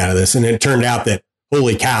make a book out of this? And it turned out that,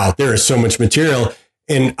 holy cow, there is so much material.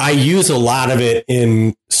 And I use a lot of it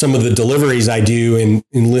in some of the deliveries I do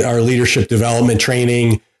in our leadership development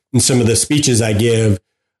training and some of the speeches I give.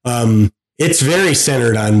 It's very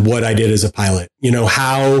centered on what I did as a pilot.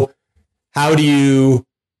 How do you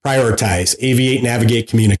prioritize, aviate, navigate,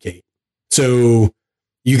 communicate? So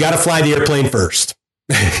you got to fly the airplane first,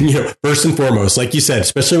 first and foremost, like you said,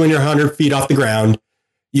 especially when you're 100 feet off the ground,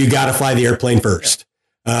 you got to fly the airplane first.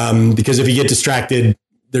 Because if you get distracted,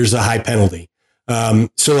 there's a high penalty.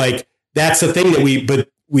 So like, that's the thing that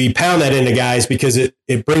we pound that into guys, because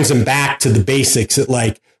it brings them back to the basics. That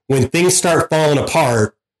like, when things start falling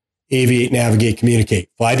apart, aviate, navigate, communicate,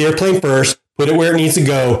 fly the airplane first, put it where it needs to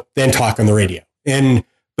go, then talk on the radio.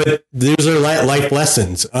 But those are life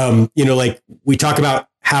lessons. Like we talk about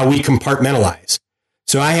how we compartmentalize.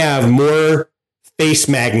 So I have more face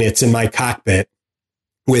magnets in my cockpit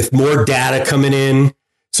with more data coming in.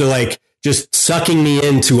 So like just sucking me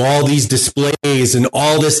into all these displays and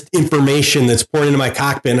all this information that's pouring into my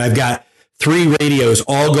cockpit. And I've got 3 radios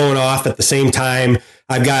all going off at the same time.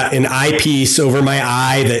 I've got an eyepiece over my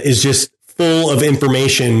eye that is just full of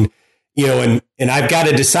information, and I've got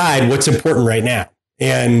to decide what's important right now.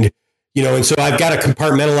 And so I've got to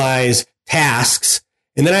compartmentalize tasks,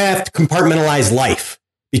 and then I have to compartmentalize life,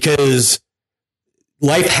 because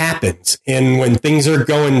life happens. And when things are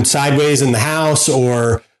going sideways in the house,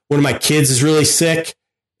 or one of my kids is really sick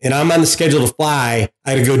and I'm on the schedule to fly,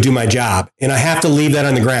 I got to go do my job, and I have to leave that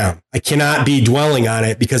on the ground. I cannot be dwelling on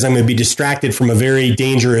it, because I'm going to be distracted from a very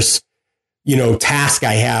dangerous, task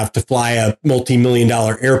I have to fly a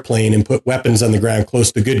multi-million-dollar airplane and put weapons on the ground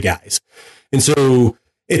close to good guys. And so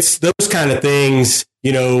it's those kind of things,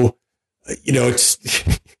 it's,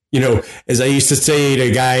 as I used to say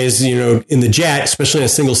to guys, in the jet, especially in a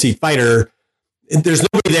single seat fighter, there's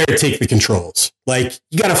nobody there to take the controls. Like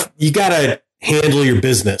you gotta handle your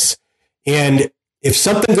business. And if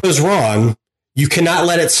something goes wrong, you cannot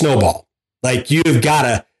let it snowball. Like you've got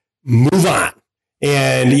to move on.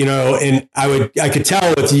 And, and I could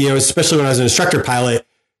tell with, especially when I was an instructor pilot,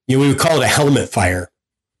 we would call it a helmet fire.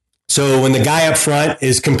 So when the guy up front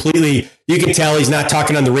is completely, you can tell he's not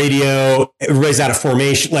talking on the radio. Everybody's out of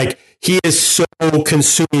formation. Like he is so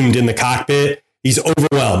consumed in the cockpit. He's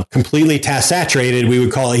overwhelmed, completely task saturated. We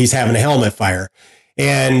would call it, he's having a helmet fire.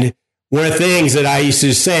 And one of the things that I used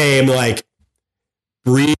to say, I'm like,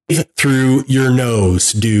 breathe through your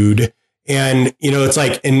nose, dude. And, it's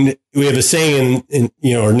like, and we have a saying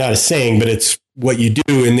or not a saying, but it's what you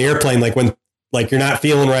do in the airplane. Like when, like you're not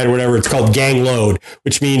feeling right or whatever, it's called gang load,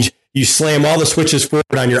 which means you slam all the switches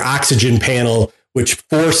forward on your oxygen panel, which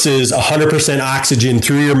forces 100% oxygen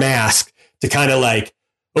through your mask to kind of like,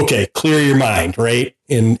 okay, clear your mind. Right.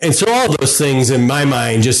 And so all of those things in my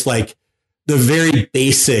mind, just like the very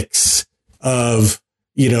basics of,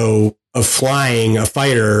 of flying a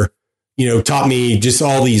fighter, taught me just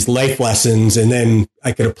all these life lessons, and then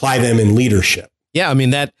I could apply them in leadership. Yeah. I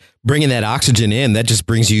mean, that bringing that oxygen in, that just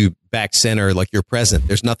brings you back center, like you're present.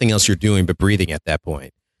 There's nothing else you're doing but breathing at that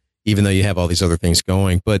point, even though you have all these other things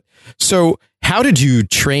going. But so how did you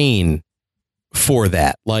train for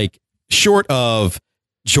that? Like short of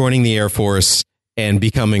joining the Air Force and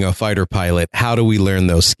becoming a fighter pilot, how do we learn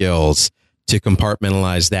those skills to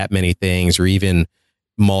compartmentalize that many things, or even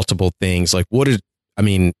multiple things? Like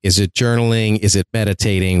is it journaling? Is it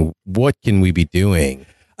meditating? What can we be doing?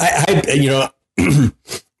 I'm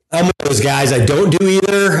one of those guys. I don't do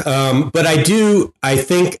either. But I do. I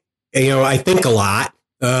think a lot.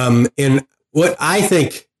 And what I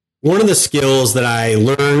think, one of the skills that I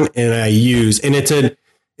learn and I use, and it's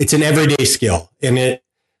an everyday skill, and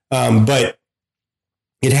but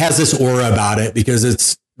it has this aura about it because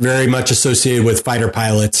it's very much associated with fighter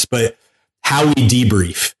pilots, but how we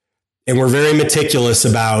debrief. And we're very meticulous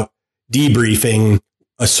about debriefing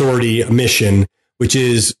a sortie, a mission, which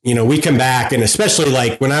is, we come back, and especially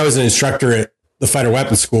like when I was an instructor at the fighter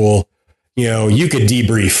weapons school, you could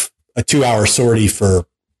debrief a 2-hour sortie for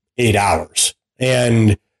 8 hours.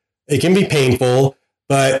 And it can be painful,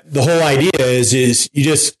 but the whole idea is you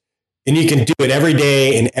just, and you can do it every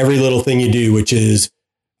day in every little thing you do, which is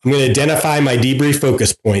I'm going to identify my debrief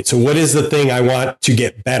focus point. So what is the thing I want to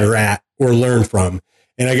get better at or learn from?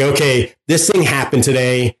 And I go, okay, this thing happened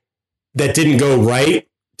today that didn't go right,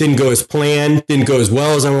 didn't go as planned, didn't go as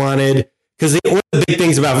well as I wanted. Because one of the big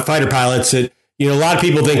things about fighter pilots that, a lot of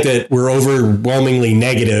people think that we're overwhelmingly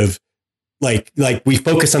negative. Like we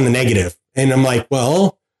focus on the negative. And I'm like,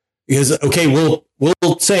 well, because, okay, we'll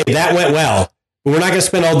say that went well, but we're not going to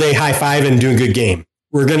spend all day high-fiving and doing a good game.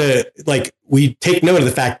 We're going to, we take note of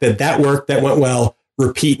the fact that worked, that went well,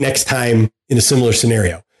 repeat next time in a similar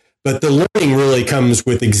scenario. But the learning really comes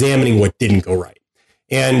with examining what didn't go right.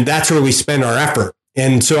 And that's where we spend our effort.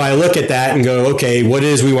 And so I look at that and go, okay, what it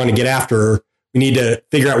is we want to get after? We need to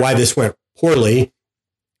figure out why this went poorly.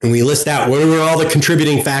 And we list out what were all the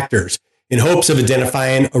contributing factors in hopes of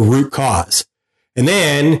identifying a root cause. And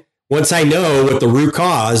then once I know what the root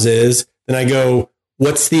cause is, then I go,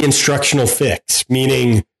 what's the instructional fix?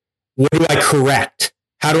 Meaning, what do I correct?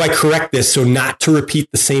 How do I correct this so not to repeat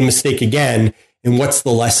the same mistake again? And what's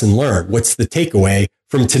the lesson learned? What's the takeaway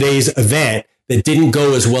from today's event that didn't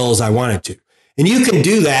go as well as I wanted to? And you can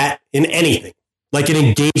do that in anything, like an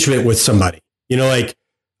engagement with somebody.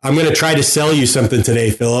 I'm going to try to sell you something today,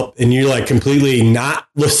 Philip, and you're like completely not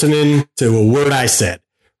listening to a word I said,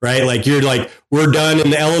 right? Like you're like, we're done in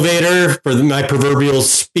the elevator for my proverbial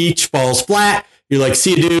speech falls flat. You're like,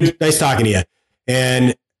 see you, dude. Nice talking to you.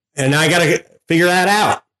 And I got to figure that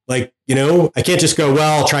out. Like, I can't just go,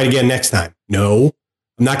 well, I'll try it again next time. No,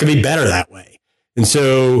 I'm not going to be better that way. And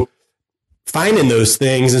so finding those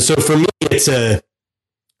things. And so for me, it's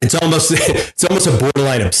almost a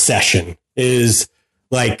borderline obsession is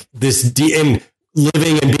like this and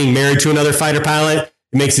living and being married to another fighter pilot.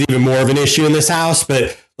 It makes it even more of an issue in this house,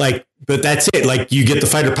 but that's it. Like you get the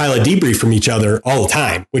fighter pilot debrief from each other all the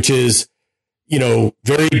time, which is,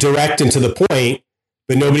 very direct and to the point,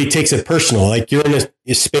 but nobody takes it personal. Like you're in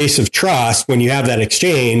a space of trust when you have that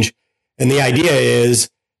exchange. And the idea is,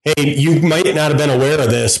 hey, you might not have been aware of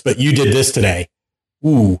this, but you did this today.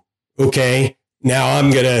 Ooh, okay. Now I'm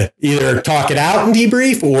going to either talk it out and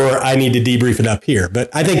debrief, or I need to debrief it up here. But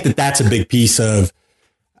I think that that's a big piece of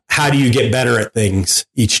how do you get better at things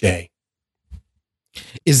each day?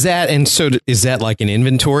 Is that like an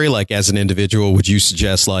inventory? Like as an individual, would you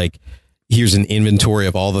suggest like, here's an inventory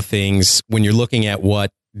of all the things when you're looking at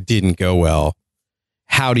what didn't go well?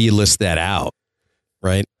 How do you list that out?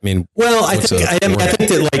 Right. I mean, well, I think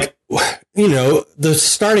that like, the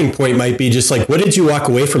starting point might be just like, what did you walk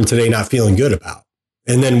away from today not feeling good about?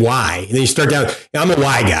 And then why? And then you start down. I'm a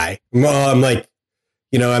why guy. I'm like,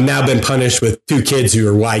 I've now been punished with 2 kids who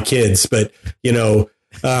are why kids, but, but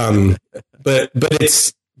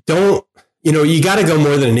it's you got to go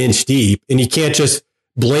more than an inch deep, and you can't just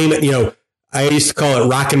blame it. I used to call it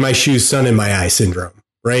rocking my shoes, sun in my eye syndrome,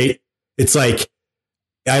 right? It's like,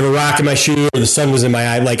 I have a rock in my shoe or the sun was in my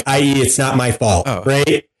eye, like, i.e. it's not my fault,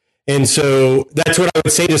 right? And so that's what I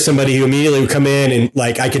would say to somebody who immediately would come in and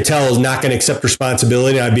like, I could tell is not going to accept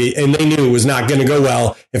responsibility. And they knew it was not going to go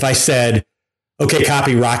well if I said, okay,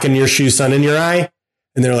 copy, rocking your shoe, sun in your eye.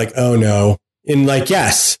 And they're like, oh no. And like,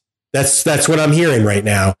 yes, that's what I'm hearing right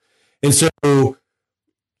now. And so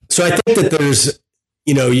I think that there's,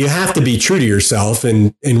 you have to be true to yourself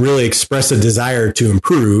and really express a desire to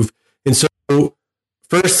improve. And so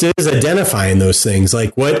first is identifying those things,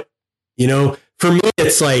 like what, for me,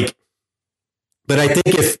 it's like, but I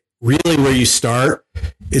think if really where you start,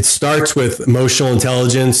 it starts with emotional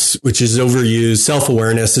intelligence, which is overused.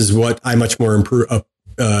 Self-awareness is what I much more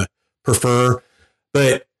prefer.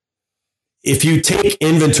 But if you take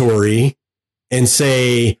inventory and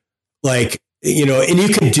say like, and you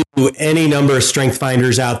can do any number of strength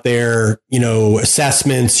finders out there,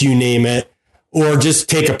 assessments, you name it, or just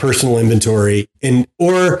take a personal inventory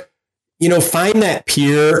or find that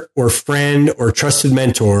peer or friend or trusted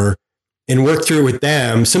mentor and work through it with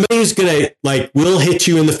them. Somebody who's going to will hit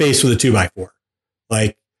you in the face with a 2x4.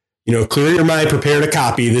 Like, clear your mind, prepare to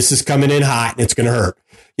copy. This is coming in hot and it's going to hurt,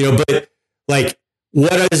 but like,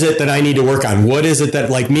 what is it that I need to work on? What is it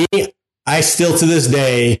that like me, I still to this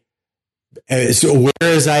day, as aware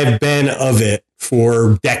as I've been of it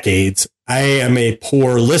for decades, I am a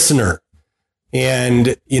poor listener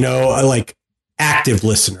and, like active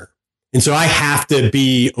listener. And so I have to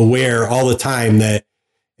be aware all the time that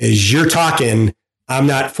as you're talking, I'm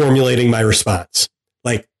not formulating my response.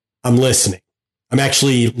 Like I'm listening. I'm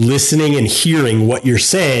actually listening and hearing what you're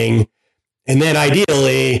saying. And then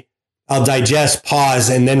ideally I'll digest, pause,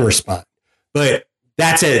 and then respond. But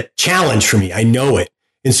that's a challenge for me. I know it.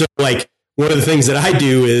 And so like one of the things that I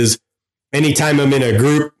do is anytime I'm in a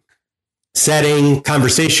group setting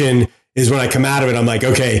conversation is when I come out of it, I'm like,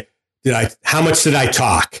 okay, how much did I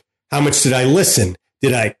talk? How much did I listen?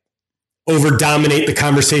 Did I over dominate the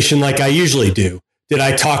conversation like I usually do? Did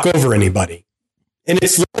I talk over anybody? And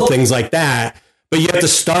it's little things like that, but you have to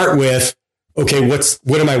start with, okay,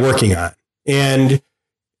 what am I working on? And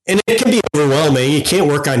it can be overwhelming. You can't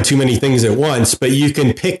work on too many things at once, but you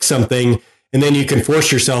can pick something and then you can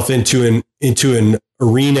force yourself into an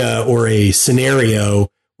arena or a scenario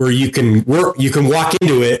where you can walk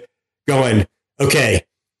into it going, okay,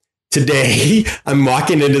 today I'm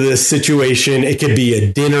walking into this situation. It could be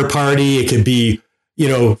a dinner party. It could be,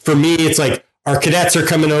 for me, it's like our cadets are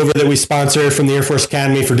coming over that we sponsor from the Air Force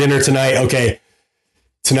Academy for dinner tonight. Okay.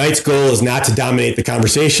 Tonight's goal is not to dominate the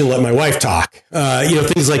conversation. Let my wife talk,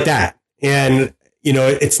 things like that. And,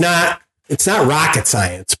 it's not rocket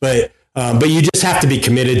science, but you just have to be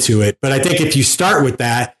committed to it. But I think if you start with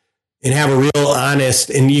that and have a real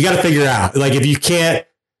honest, and you got to figure out, like, if you can't,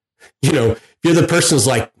 if you're the person who's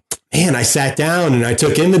like, man, I sat down and I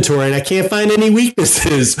took inventory and I can't find any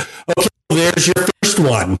weaknesses. Okay, well, there's your first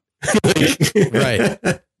one.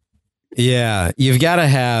 Right. Yeah. You've got to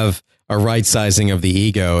have a right sizing of the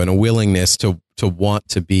ego and a willingness to want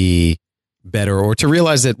to be better, or to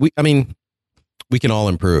realize that we can all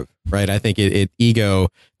improve, right? I think ego,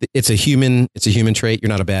 it's a human trait. You're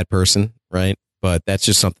not a bad person, right? But that's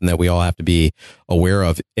just something that we all have to be aware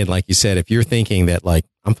of. And like you said, if you're thinking that like,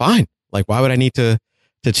 I'm fine, like, why would I need to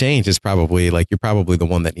change? Is probably like, you're probably the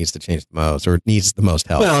one that needs to change the most or needs the most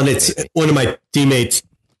help. Well, and it's one of my teammates.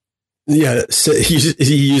 Yeah. So he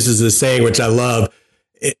uses this saying, which I love.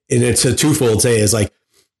 And it's a twofold saying, is like,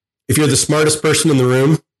 if you're the smartest person in the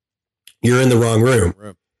room, you're in the wrong room.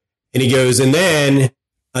 And he goes, and then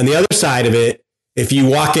on the other side of it, if you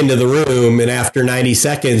walk into the room and after 90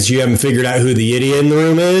 seconds, you haven't figured out who the idiot in the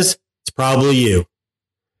room is, it's probably you.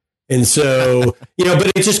 And so,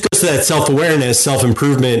 but it just goes to that self-awareness,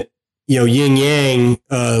 self-improvement, yin yang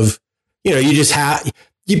of, you just have,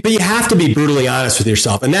 but you have to be brutally honest with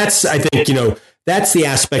yourself. And that's, I think, that's the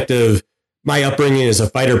aspect of my upbringing as a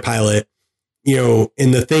fighter pilot,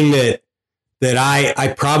 and the thing that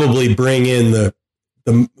I probably bring in the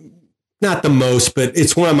not the most, but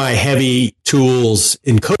it's one of my heavy tools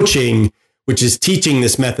in coaching, which is teaching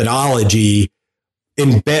this methodology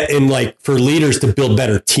in like for leaders to build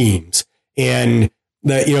better teams. And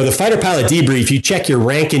the fighter pilot debrief, you check your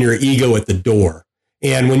rank and your ego at the door.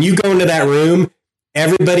 And when you go into that room,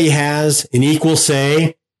 everybody has an equal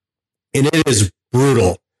say, and it is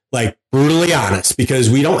brutal. Like brutally honest, because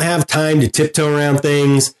we don't have time to tiptoe around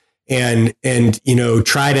things and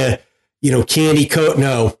try to, candy coat.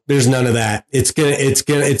 No, there's none of that. It's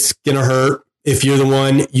gonna hurt. If you're the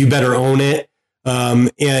one, you better own it.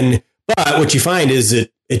 But what you find is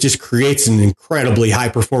that it just creates an incredibly high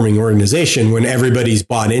performing organization when everybody's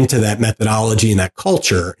bought into that methodology and that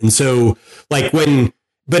culture. And so like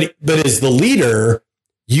but as the leader,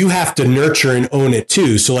 you have to nurture and own it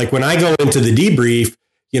too. So like when I go into the debrief,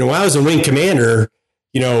 when I was a wing commander,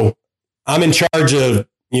 I'm in charge of,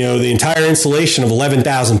 the entire installation of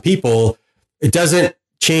 11,000 people. It doesn't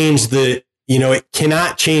change it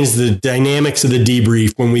cannot change the dynamics of the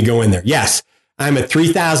debrief when we go in there. Yes, I'm a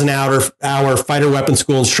 3,000 hour fighter weapons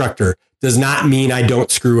school instructor. Does not mean I don't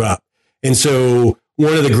screw up. And so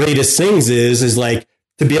one of the greatest things is like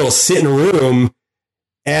to be able to sit in a room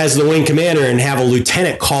as the wing commander and have a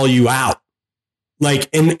lieutenant call you out. Like,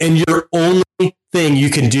 and your only thing you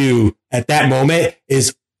can do at that moment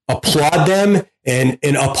is applaud them and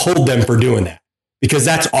uphold them for doing that, because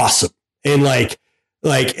that's awesome. And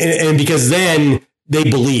and because then they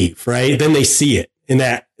believe, right? Then they see it, and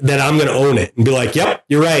that I'm going to own it and be like, yep,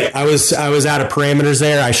 you're right. I was out of parameters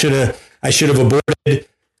there. I should have aborted.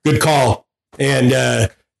 Good call. And, they're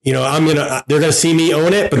going to see me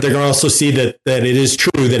own it, but they're going to also see that it is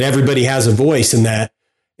true that everybody has a voice in that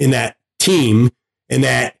team, and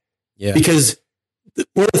that, because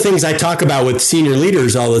one of the things I talk about with senior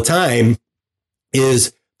leaders all the time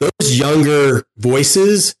is those younger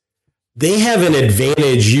voices, they have an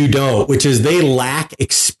advantage you don't, which is they lack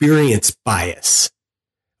experience bias.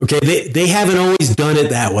 Okay. They haven't always done it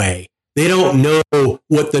that way. They don't know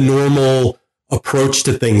what the normal approach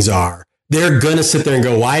to things are. They're going to sit there and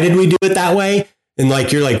go, why did we do it that way? And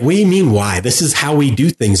like, you're like, what do you mean why? This is how we do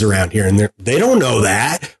things around here. And they don't know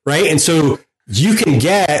that. Right. And so you can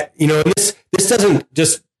get, this doesn't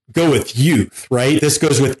just go with youth, right? This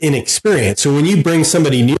goes with inexperience. So when you bring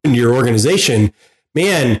somebody new into your organization,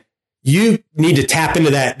 man, you need to tap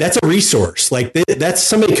into that. That's a resource. Like that's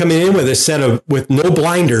somebody coming in with a set of, with no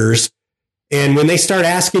blinders. And when they start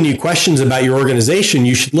asking you questions about your organization,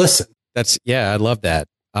 you should listen. I love that.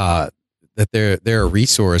 That they're a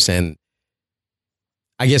resource. And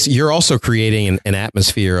I guess you're also creating an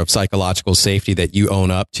atmosphere of psychological safety that you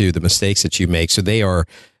own up to the mistakes that you make. So they are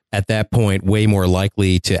at that point way more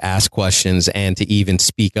likely to ask questions and to even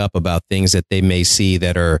speak up about things that they may see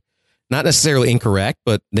that are not necessarily incorrect,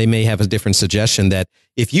 but they may have a different suggestion that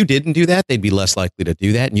if you didn't do that, they'd be less likely to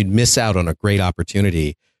do that. And you'd miss out on a great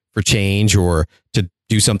opportunity for change or to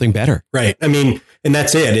do something better. Right. I mean, and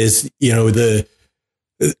that's it is,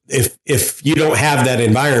 if you don't have that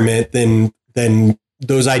environment, then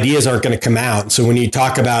those ideas aren't going to come out. So when you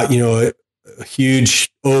talk about, a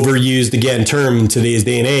huge overused again term in today's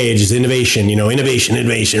day and age is innovation, innovation.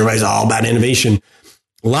 Everybody's all about innovation.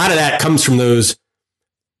 A lot of that comes from those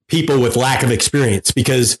people with lack of experience,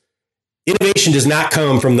 because innovation does not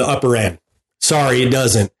come from the upper end. Sorry, it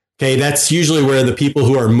doesn't. Okay. That's usually where the people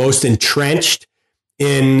who are most entrenched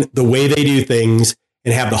in the way they do things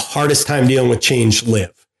and have the hardest time dealing with change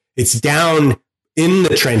live. It's down in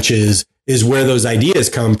the trenches is where those ideas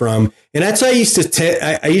come from. And that's what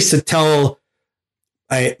I used to tell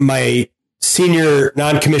my senior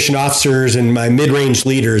non-commissioned officers and my mid-range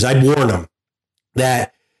leaders. I'd warn them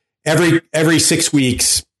that every 6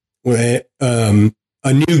 weeks, a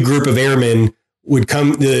new group of airmen would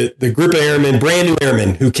come, the group of airmen, brand new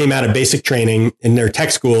airmen who came out of basic training in their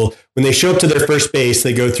tech school. When they show up to their first base,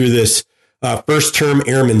 they go through this first term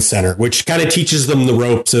airman center, which kind of teaches them the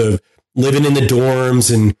ropes of living in the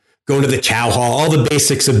dorms and going to the chow hall, all the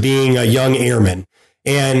basics of being a young airman,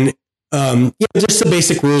 and just the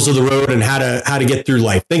basic rules of the road and how to get through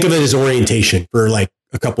life. Think of it as orientation for like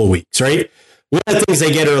a couple of weeks, right? One of the things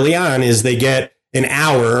they get early on is they get an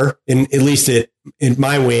hour, at least in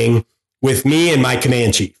my wing, with me and my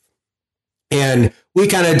command chief. And we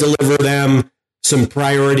kind of deliver them some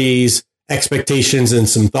priorities, expectations, and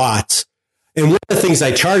some thoughts. And one of the things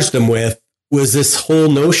I charged them with was this whole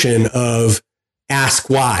notion of ask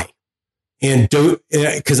why. And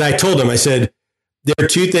because I told them, I said, there are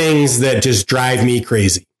two things that just drive me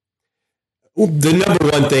crazy. The number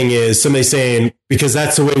one thing is somebody saying, because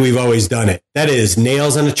that's the way we've always done it. That is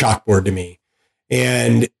nails on a chalkboard to me.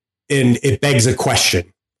 And it begs a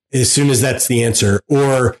question as soon as that's the answer.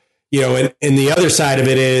 Or, and the other side of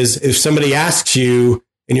it is if somebody asks you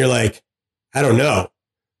and you're like, I don't know.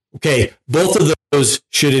 Okay. Both of those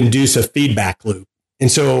should induce a feedback loop.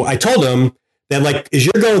 And so I told them that, like, as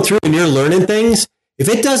you're going through and you're learning things, if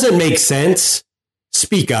it doesn't make sense,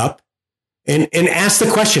 speak up and ask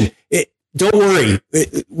the question. Don't worry.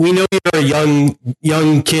 We know you're a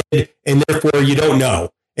young kid and therefore you don't know.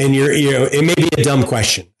 And it may be a dumb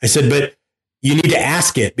question. I said, but you need to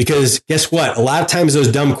ask it, because guess what? A lot of times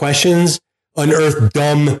those dumb questions unearth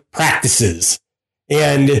dumb practices.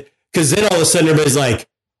 And because then all of a sudden everybody's like,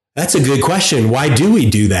 that's a good question. Why do we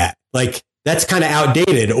do that? Like, that's kind of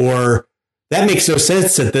outdated, or that makes no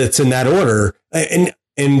sense that that's in that order.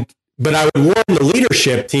 But I would warn the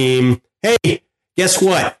leadership team, hey, guess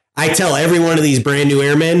what? I tell every one of these brand new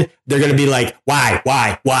airmen, they're going to be like, why?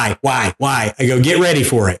 I go, get ready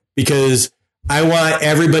for it, because I want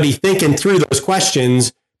everybody thinking through those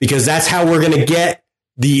questions, because that's how we're going to get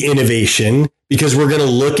the innovation, because we're going to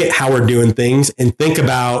look at how we're doing things and think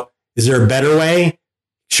about, is there a better way?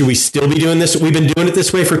 Should we still be doing this? We've been doing it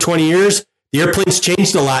this way for 20 years. The airplane's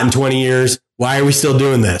changed a lot in 20 years. Why are we still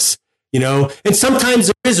doing this? And sometimes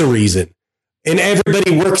there is a reason, and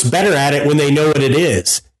everybody works better at it when they know what it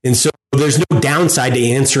is. And so there's no downside to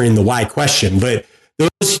answering the why question, but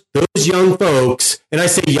those young folks, and I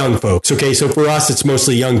say young folks, okay, so for us, it's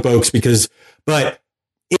mostly young folks but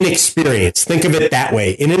inexperienced, think of it that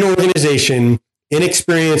way. In an organization,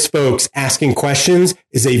 inexperienced folks asking questions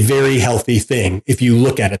is a very healthy thing if you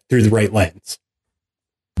look at it through the right lens.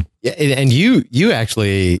 Yeah, and you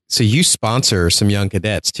actually, so you sponsor some young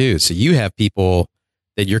cadets too. So you have people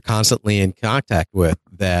that you're constantly in contact with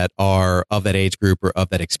that are of that age group or of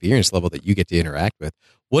that experience level that you get to interact with.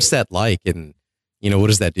 What's that like? And, what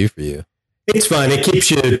does that do for you? It's fun. It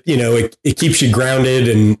keeps you, it keeps you grounded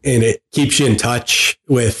and it keeps you in touch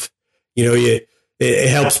with, it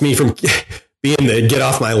helps me from being the get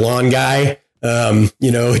off my lawn guy.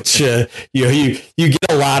 It's, you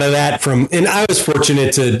get a lot of that and I was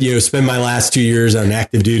fortunate to, spend my last 2 years on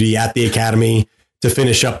active duty at the academy to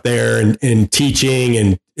finish up there and teaching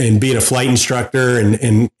and being a flight instructor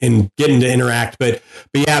and getting to interact. But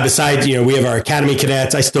yeah, besides, we have our academy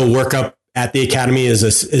cadets. I still work up at the academy as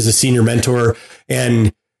a senior mentor.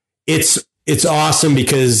 And it's awesome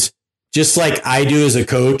because just like I do as a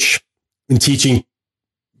coach, and teaching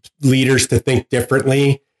leaders to think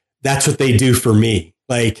differently, that's what they do for me.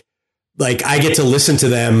 Like I get to listen to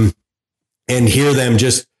them and hear them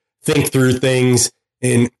just think through things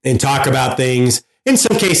and talk about things. In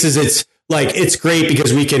some cases, it's great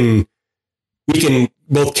because we can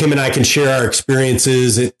both Kim and I can share our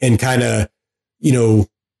experiences and kind of,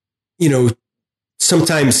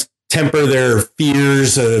 sometimes temper their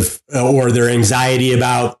fears of, or their anxiety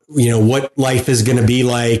about, what life is going to be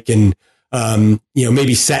like, and,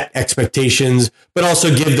 maybe set expectations, but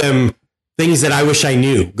also give them things that I wish I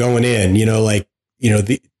knew going in,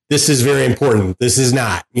 this is very important. This is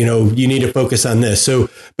not, you need to focus on this. So,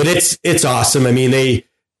 but it's awesome. I mean,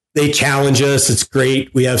 they challenge us. It's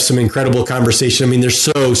great. We have some incredible conversation. I mean, they're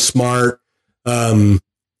so smart.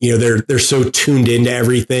 They're so tuned into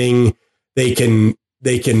everything. They can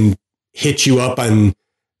hit you up on,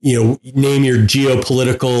 name your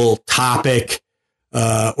geopolitical topic,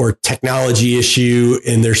 or technology issue.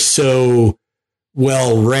 And they're so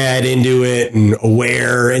well read into it and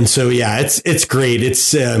aware. And so, yeah, it's great.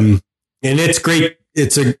 And it's great.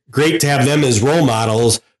 It's great to have them as role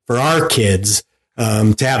models for our kids,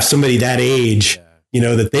 to have somebody that age,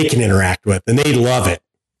 that they can interact with, and they love it.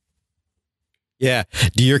 Yeah.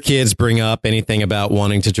 Do your kids bring up anything about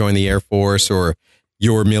wanting to join the Air Force or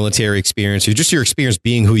your military experience, or just your experience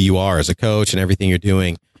being who you are as a coach and everything you're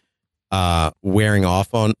doing, wearing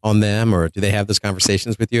off on them? Or do they have those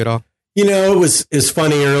conversations with you at all? It was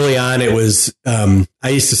funny early on. It was, I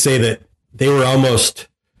used to say that they were almost,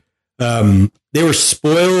 they were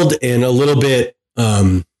spoiled and a little bit,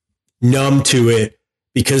 numb to it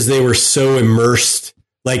because they were so immersed.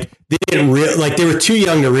 Like they didn't they were too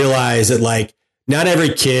young to realize that, like, not every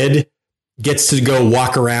kid gets to go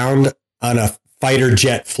walk around on a fighter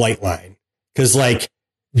jet flight line because, like,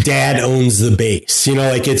 dad owns the base,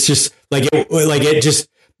 it's just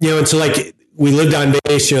and so, like, we lived on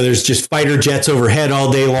base, there's just fighter jets overhead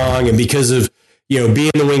all day long. And because of, being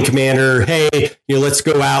the wing commander, hey, let's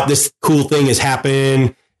go out. This cool thing is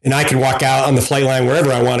happening. And I can walk out on the flight line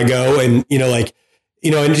wherever I want to go. And, and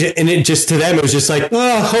it just, to them, it was just like,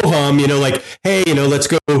 oh, ho hum, hey, let's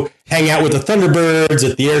go hang out with the Thunderbirds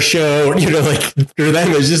at the air show. For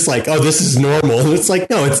them, it was just like, oh, this is normal. And it's like,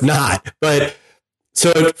 no, it's not. But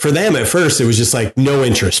so for them at first, it was just like no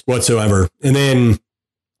interest whatsoever. And then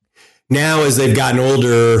now, as they've gotten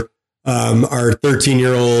older, our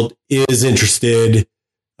 13-year-old is interested,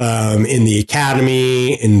 in the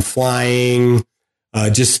academy, in flying,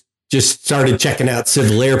 just started checking out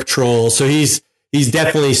Civil Air Patrol. So he's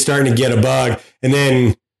definitely starting to get a bug. And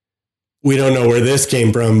then we don't know where this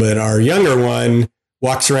came from, but our younger one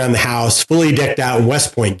walks around the house fully decked out in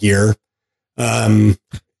West Point gear, and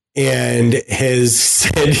has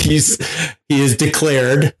said he has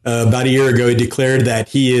declared about a year ago, he declared that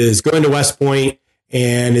he is going to West Point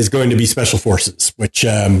and is going to be Special Forces, which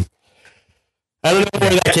I don't know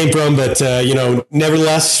where that came from, but,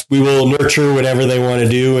 nevertheless, we will nurture whatever they want to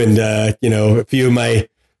do. And, a few of my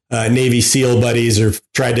Navy SEAL buddies have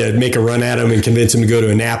tried to make a run at him and convince him to go to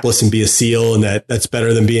Annapolis and be a SEAL, and that's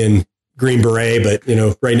better than being Green Beret. But,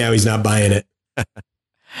 right now he's not buying it.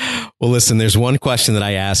 Well, listen, there's one question that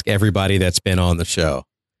I ask everybody that's been on the show.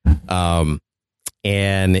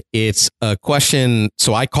 And it's a question.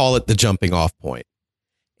 So I call it the jumping off point.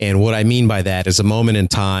 And what I mean by that is a moment in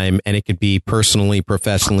time, and it could be personally,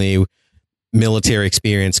 professionally, military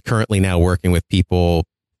experience, currently now working with people,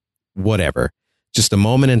 whatever. Just a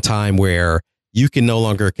moment in time where you can no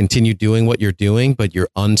longer continue doing what you're doing, but you're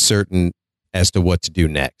uncertain as to what to do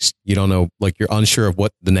next. You don't know, like, you're unsure of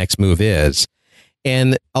what the next move is.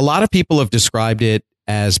 And a lot of people have described it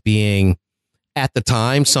as being, at the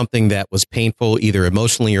time, something that was painful, either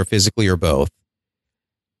emotionally or physically or both.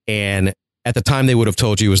 And at the time, they would have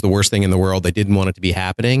told you it was the worst thing in the world. They didn't want it to be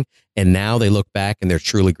happening. And now they look back and they're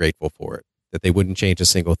truly grateful for it, that they wouldn't change a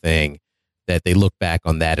single thing, that they look back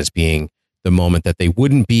on that as being the moment that they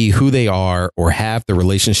wouldn't be who they are, or have the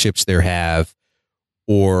relationships they have,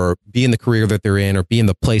 or be in the career that they're in, or be in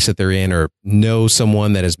the place that they're in, or know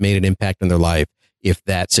someone that has made an impact in their life if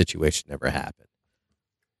that situation never happened.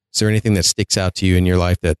 Is there anything that sticks out to you in your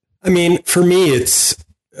life that... I mean, for me, it's,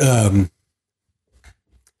 I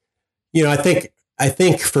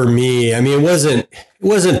think for me, I mean, it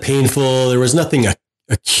wasn't painful. There was nothing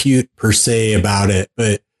acute per se about it,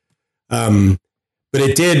 but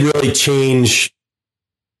it did really change.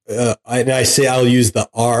 And I'll use the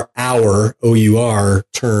our OUR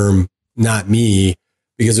term, not me,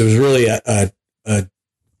 because it was really a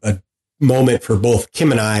moment for both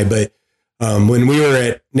Kim and I. But when we were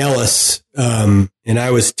at Nellis, and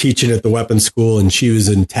I was teaching at the weapons school and she was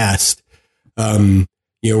in test,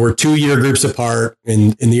 we're 2-year groups apart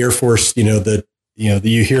in the Air Force.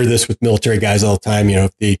 You hear this with military guys all the time.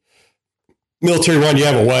 If the military wanted you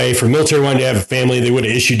to have a wife or military wanted you to have a family, they would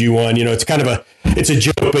have issued you one. It's a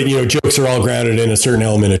joke, but jokes are all grounded in a certain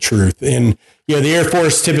element of truth. And the Air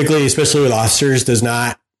Force typically, especially with officers, does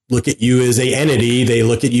not look at you as a entity. They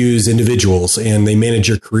look at you as individuals, and they manage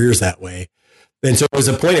your careers that way. And so there was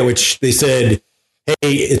a point at which they said, hey,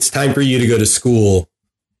 it's time for you to go to school.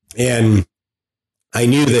 And I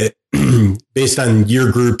knew that based on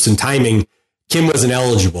year groups and timing, Kim wasn't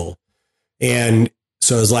eligible. And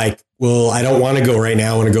so I was like, well, I don't want to go right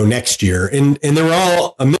now. I want to go next year. And there were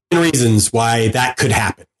all a million reasons why that could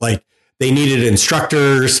happen. Like, they needed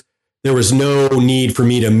instructors. There was no need for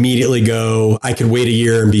me to immediately go. I could wait a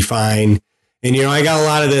year and be fine. And, I got a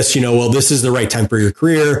lot of this, well, this is the right time for your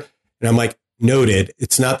career. And I'm like, noted,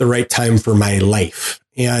 it's not the right time for my life.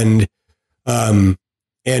 And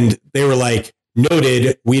they were like,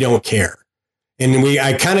 noted, we don't care. And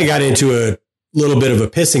I kind of got into a little bit of a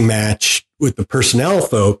pissing match with the personnel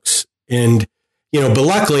folks. And, but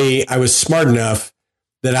luckily I was smart enough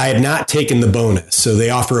that I had not taken the bonus. So they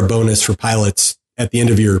offer a bonus for pilots at the end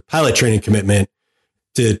of your pilot training commitment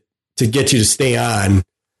to get you to stay on.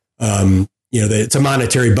 It's a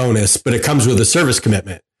monetary bonus, but it comes with a service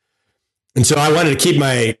commitment. And so I wanted to keep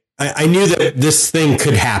I knew that this thing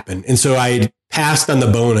could happen. And so I passed on the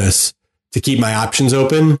bonus to keep my options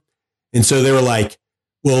open. And so they were like,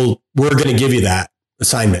 well, we're going to give you that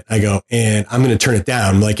assignment. I go, and I'm going to turn it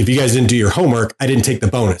down. Like, if you guys didn't do your homework, I didn't take the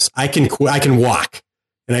bonus. I can walk.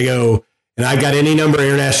 And I go, and I've got any number of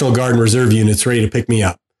Air National Guard and Reserve units ready to pick me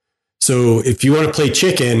up. So if you want to play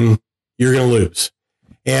chicken, you're going to lose.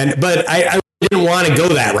 But I didn't want to go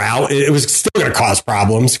that route. It was still going to cause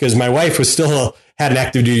problems because my wife had an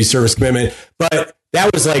active duty service commitment. But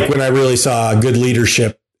that was like when I really saw good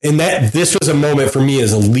leadership. And this was a moment for me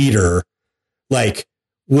as a leader. Like,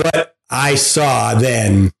 what I saw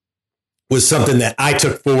then was something that I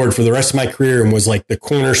took forward for the rest of my career and was like the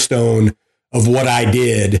cornerstone of what I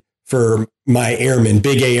did for my airmen,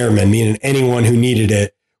 big A airmen, meaning anyone who needed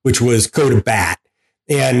it, which was code of bat.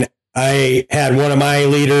 And I had one of my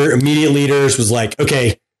immediate leaders was like,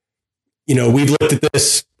 okay, we've looked at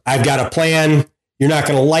this. I've got a plan. You're not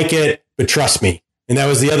going to like it, but trust me. And that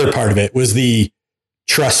was the other part of it, was the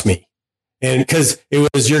trust me. And because it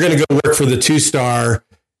was, you're going to go work for the 2-star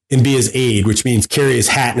and be his aide, which means carry his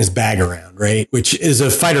hat and his bag around, right? Which is a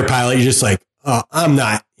fighter pilot. You're just like, oh, I'm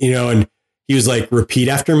not, and he was like, repeat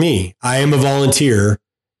after me. I am a volunteer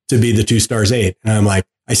to be the 2-star's aide. And I'm like,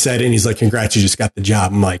 I said it, and he's like, congrats, you just got the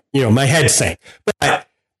job. I'm like, my head sank. But I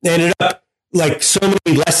ended up like so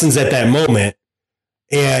many lessons at that moment.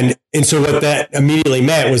 And so what that immediately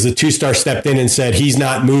meant was the 2-star stepped in and said, he's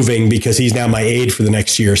not moving because he's now my aide for the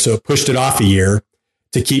next year. So it pushed it off a year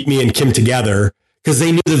to keep me and Kim together because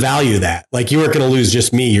they knew the value of that. Like, you weren't going to lose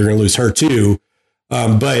just me. You're going to lose her too.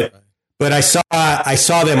 But I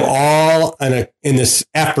saw them all in this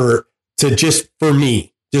effort to just, for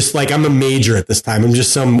me, just like, I'm a major at this time. I'm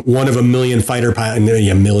just one of a million fighter pilots. A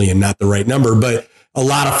million, not the right number, but a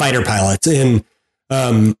lot of fighter pilots. And,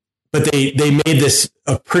 but they made this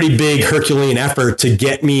a pretty big Herculean effort to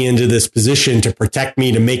get me into this position, to protect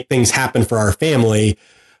me, to make things happen for our family.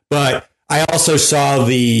 But I also saw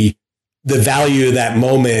the value of that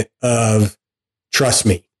moment of trust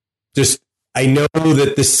me. Just, I know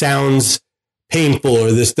that this sounds painful,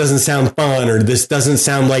 or this doesn't sound fun, or this doesn't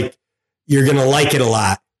sound like you're going to like it a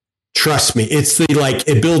lot. Trust me. It's the, like,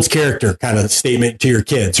 it builds character kind of statement to your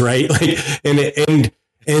kids, right? Like,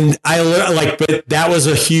 and I like, but that was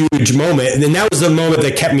a huge moment. And then that was the moment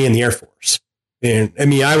that kept me in the Air Force. And I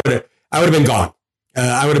mean, I would have been gone.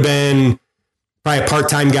 I would have been probably a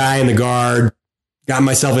part-time guy in the Guard, got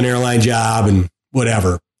myself an airline job and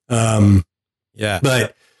whatever. Yeah.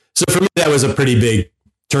 But so for me, that was a pretty big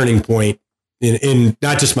turning point in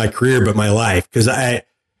not just my career, but my life. Cause that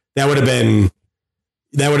would have been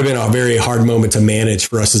a very hard moment to manage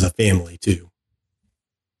for us as a family too.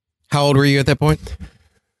 How old were you at that point?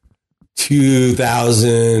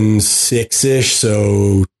 2006-ish,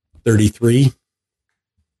 so 33.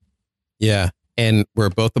 Yeah. And were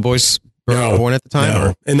both the boys born at the time?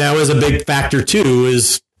 No. And that was a big factor too,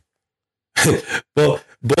 is well,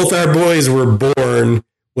 both our boys were born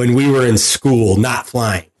when we were in school, not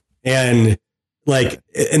flying. And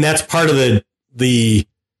that's part of we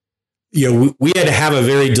had to have a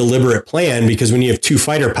very deliberate plan, because when you have 2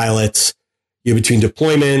 fighter pilots, between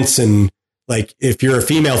deployments and, like, if you're a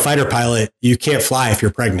female fighter pilot, you can't fly if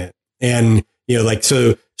you're pregnant. And,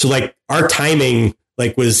 so our timing,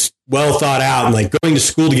 was well thought out, and, going to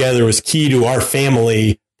school together was key to our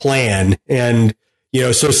family plan. And,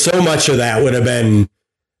 so much of that would have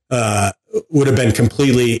been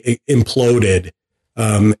completely imploded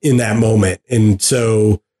in that moment. And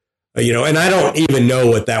so, and I don't even know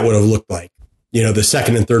what that would have looked like, the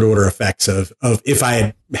second and third order effects of if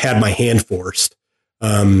I had my hand forced,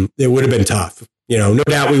 it would have been tough. No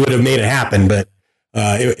doubt we would have made it happen, but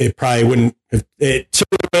it probably wouldn't have, it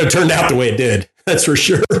would have turned out the way it did. That's for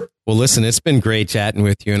sure. Well, listen, it's been great chatting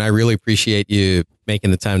with you, and I really appreciate you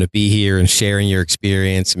making the time to be here and sharing your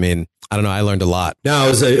experience. I mean, I don't know, I learned a lot. No,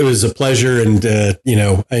 it was a pleasure, and I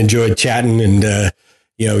enjoyed chatting, and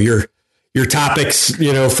your topics, for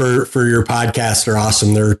your podcast are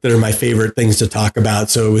awesome. They're my favorite things to talk about.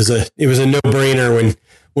 So it was a no-brainer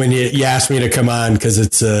when you asked me to come on, because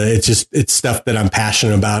it's stuff that I'm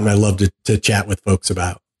passionate about and I love to chat with folks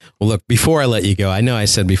about. Well, look, before I let you go, I know I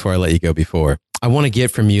said before I let you go before, I want to get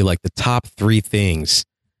from you like the top 3 things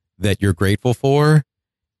that you're grateful for.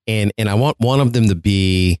 And I want one of them to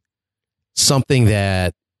be something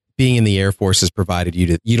that being in the Air Force has provided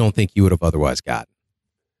you you don't think you would have otherwise gotten.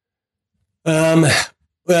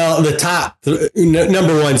 Well, the top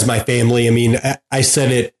number one is my family. I mean, I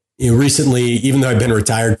said it recently, even though I've been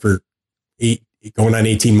retired for going on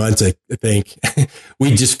 18 months, I think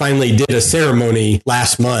we just finally did a ceremony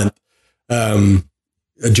last month, a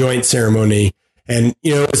joint ceremony. And,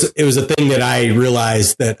 it was a thing that I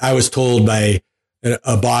realized that I was told by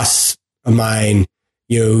a boss of mine,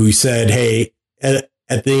 who said, hey, at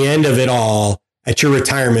the end of it all, at your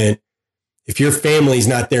retirement, if your family's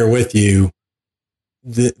not there with you,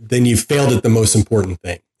 then you've failed at the most important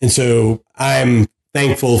thing. And so I'm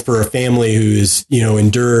thankful for a family who's,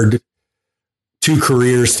 endured 2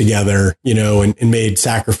 careers together, and made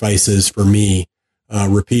sacrifices for me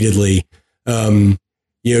repeatedly. 2,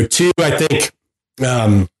 I think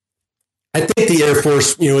the Air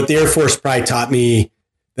Force, what the Air Force probably taught me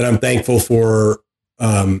that I'm thankful for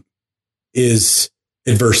is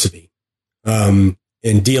adversity and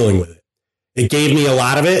dealing with it. It gave me a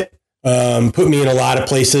lot of it, put me in a lot of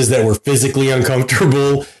places that were physically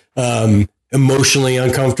uncomfortable, emotionally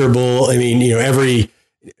uncomfortable. I mean, every,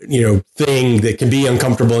 thing that can be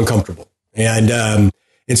uncomfortable. And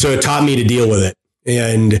so it taught me to deal with it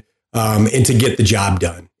and to get the job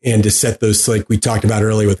done and to set those, like we talked about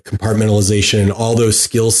earlier with compartmentalization and all those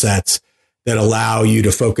skill sets that allow you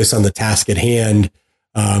to focus on the task at hand,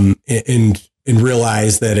 and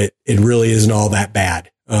realize that it really isn't all that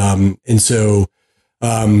bad. And so,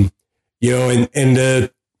 and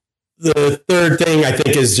the third thing I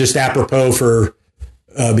think is just apropos for,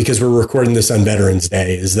 because we're recording this on Veterans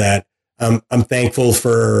Day, is that I'm thankful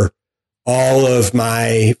for all of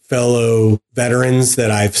my fellow veterans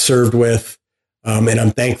that I've served with. And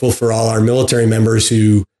I'm thankful for all our military members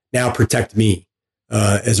who now protect me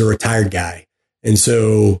as a retired guy. And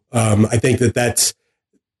so I think that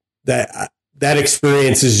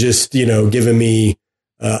experience is just, given me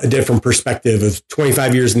a different perspective of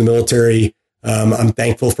 25 years in the military. I'm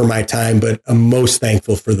thankful for my time, but I'm most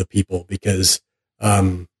thankful for the people, because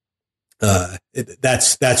that's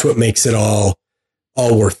what makes it all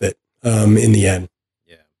worth it in the end.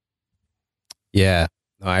 Yeah.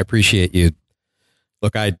 No, I appreciate you.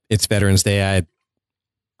 Look, it's Veterans Day.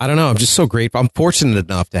 I don't know. I'm just so grateful. I'm fortunate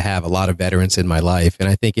enough to have a lot of veterans in my life. And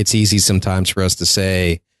I think it's easy sometimes for us to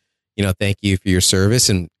say, thank you for your service.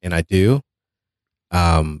 And I do.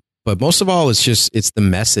 But most of all, it's the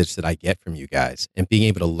message that I get from you guys and being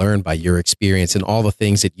able to learn by your experience and all the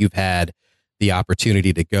things that you've had the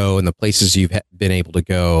opportunity to go and the places you've been able to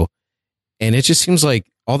go. And it just seems like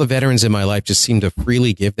all the veterans in my life just seem to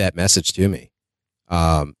freely give that message to me.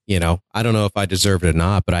 I don't know if I deserve it or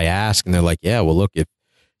not, but I ask and they're like, yeah, well, look, if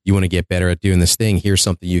you want to get better at doing this thing, here's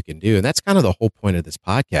something you can do. And that's kind of the whole point of this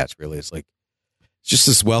podcast, really. It's like, it's just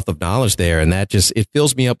this wealth of knowledge there. And it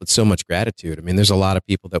fills me up with so much gratitude. I mean, there's a lot of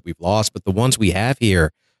people that we've lost, but the ones we have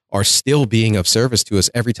here are still being of service to us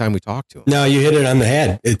every time we talk to them. No, you hit it on the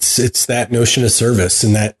head. It's that notion of service.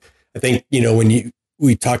 And that, I think, when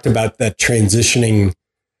we talked about that transitioning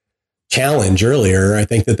challenge earlier, I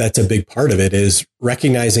think that's a big part of it, is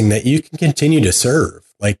recognizing that you can continue to serve.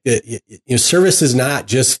 Like, service is not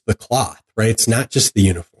just the cloth, right? It's not just the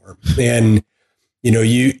uniform. And,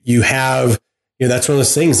 you have, that's one of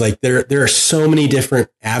those things, like there are so many different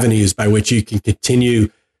avenues by which you can continue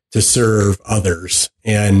to serve others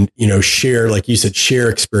and, share, like you said, share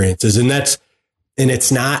experiences. And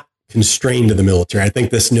it's not constrained to the military. I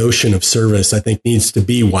think this notion of service, I think, needs to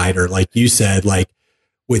be wider. Like you said, like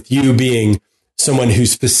with you being someone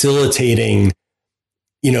who's facilitating,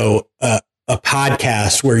 a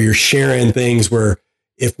podcast where you're sharing things where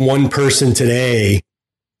if one person today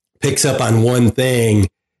picks up on one thing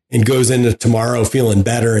and goes into tomorrow feeling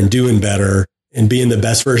better and doing better and being the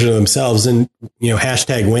best version of themselves, and,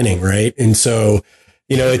 hashtag winning. Right. And so,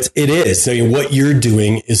 it is. So what you're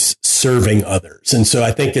doing is serving others. And so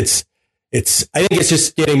I think it's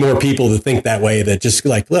just getting more people to think that way, that just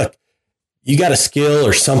like, look, you got a skill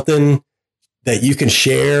or something that you can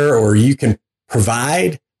share or you can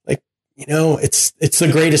provide. Like, it's the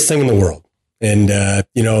greatest thing in the world. And, on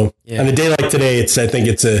a day like today, I think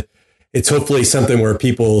it's hopefully something where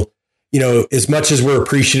people, as much as we're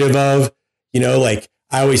appreciative of, like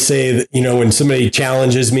I always say that, when somebody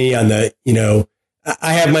challenges me on the,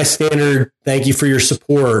 I have my standard, thank you for your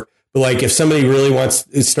support. But like, if somebody really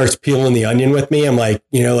starts peeling the onion with me, I'm like,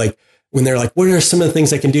 like when they're like, what are some of the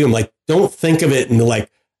things I can do? I'm like, don't think of it in the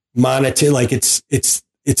like monetary, like it's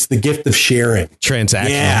the gift of sharing.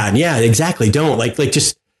 Transactional. Yeah, exactly. Don't like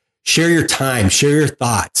just share your time, share your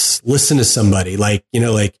thoughts, listen to somebody,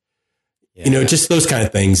 just those kind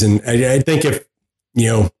of things. And I think if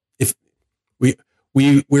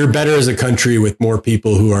we're better as a country with more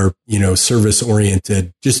people who are, service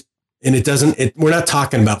oriented, we're not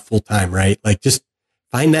talking about full time, right? Like just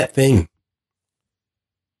find that thing.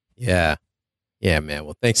 Yeah. Yeah, man.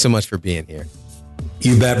 Well, thanks so much for being here.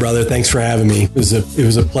 You bet, brother. Thanks for having me. It was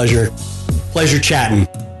a pleasure chatting.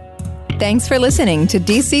 Thanks for listening to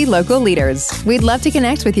DC Local Leaders. We'd love to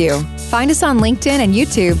connect with you. Find us on LinkedIn and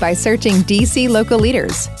YouTube by searching DC Local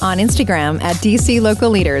Leaders, on Instagram at DC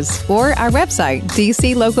Local Leaders, or our website,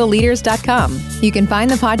 dclocalleaders.com. You can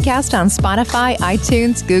find the podcast on Spotify,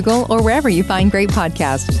 iTunes, Google, or wherever you find great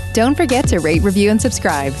podcasts. Don't forget to rate, review, and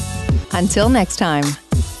subscribe. Until next time.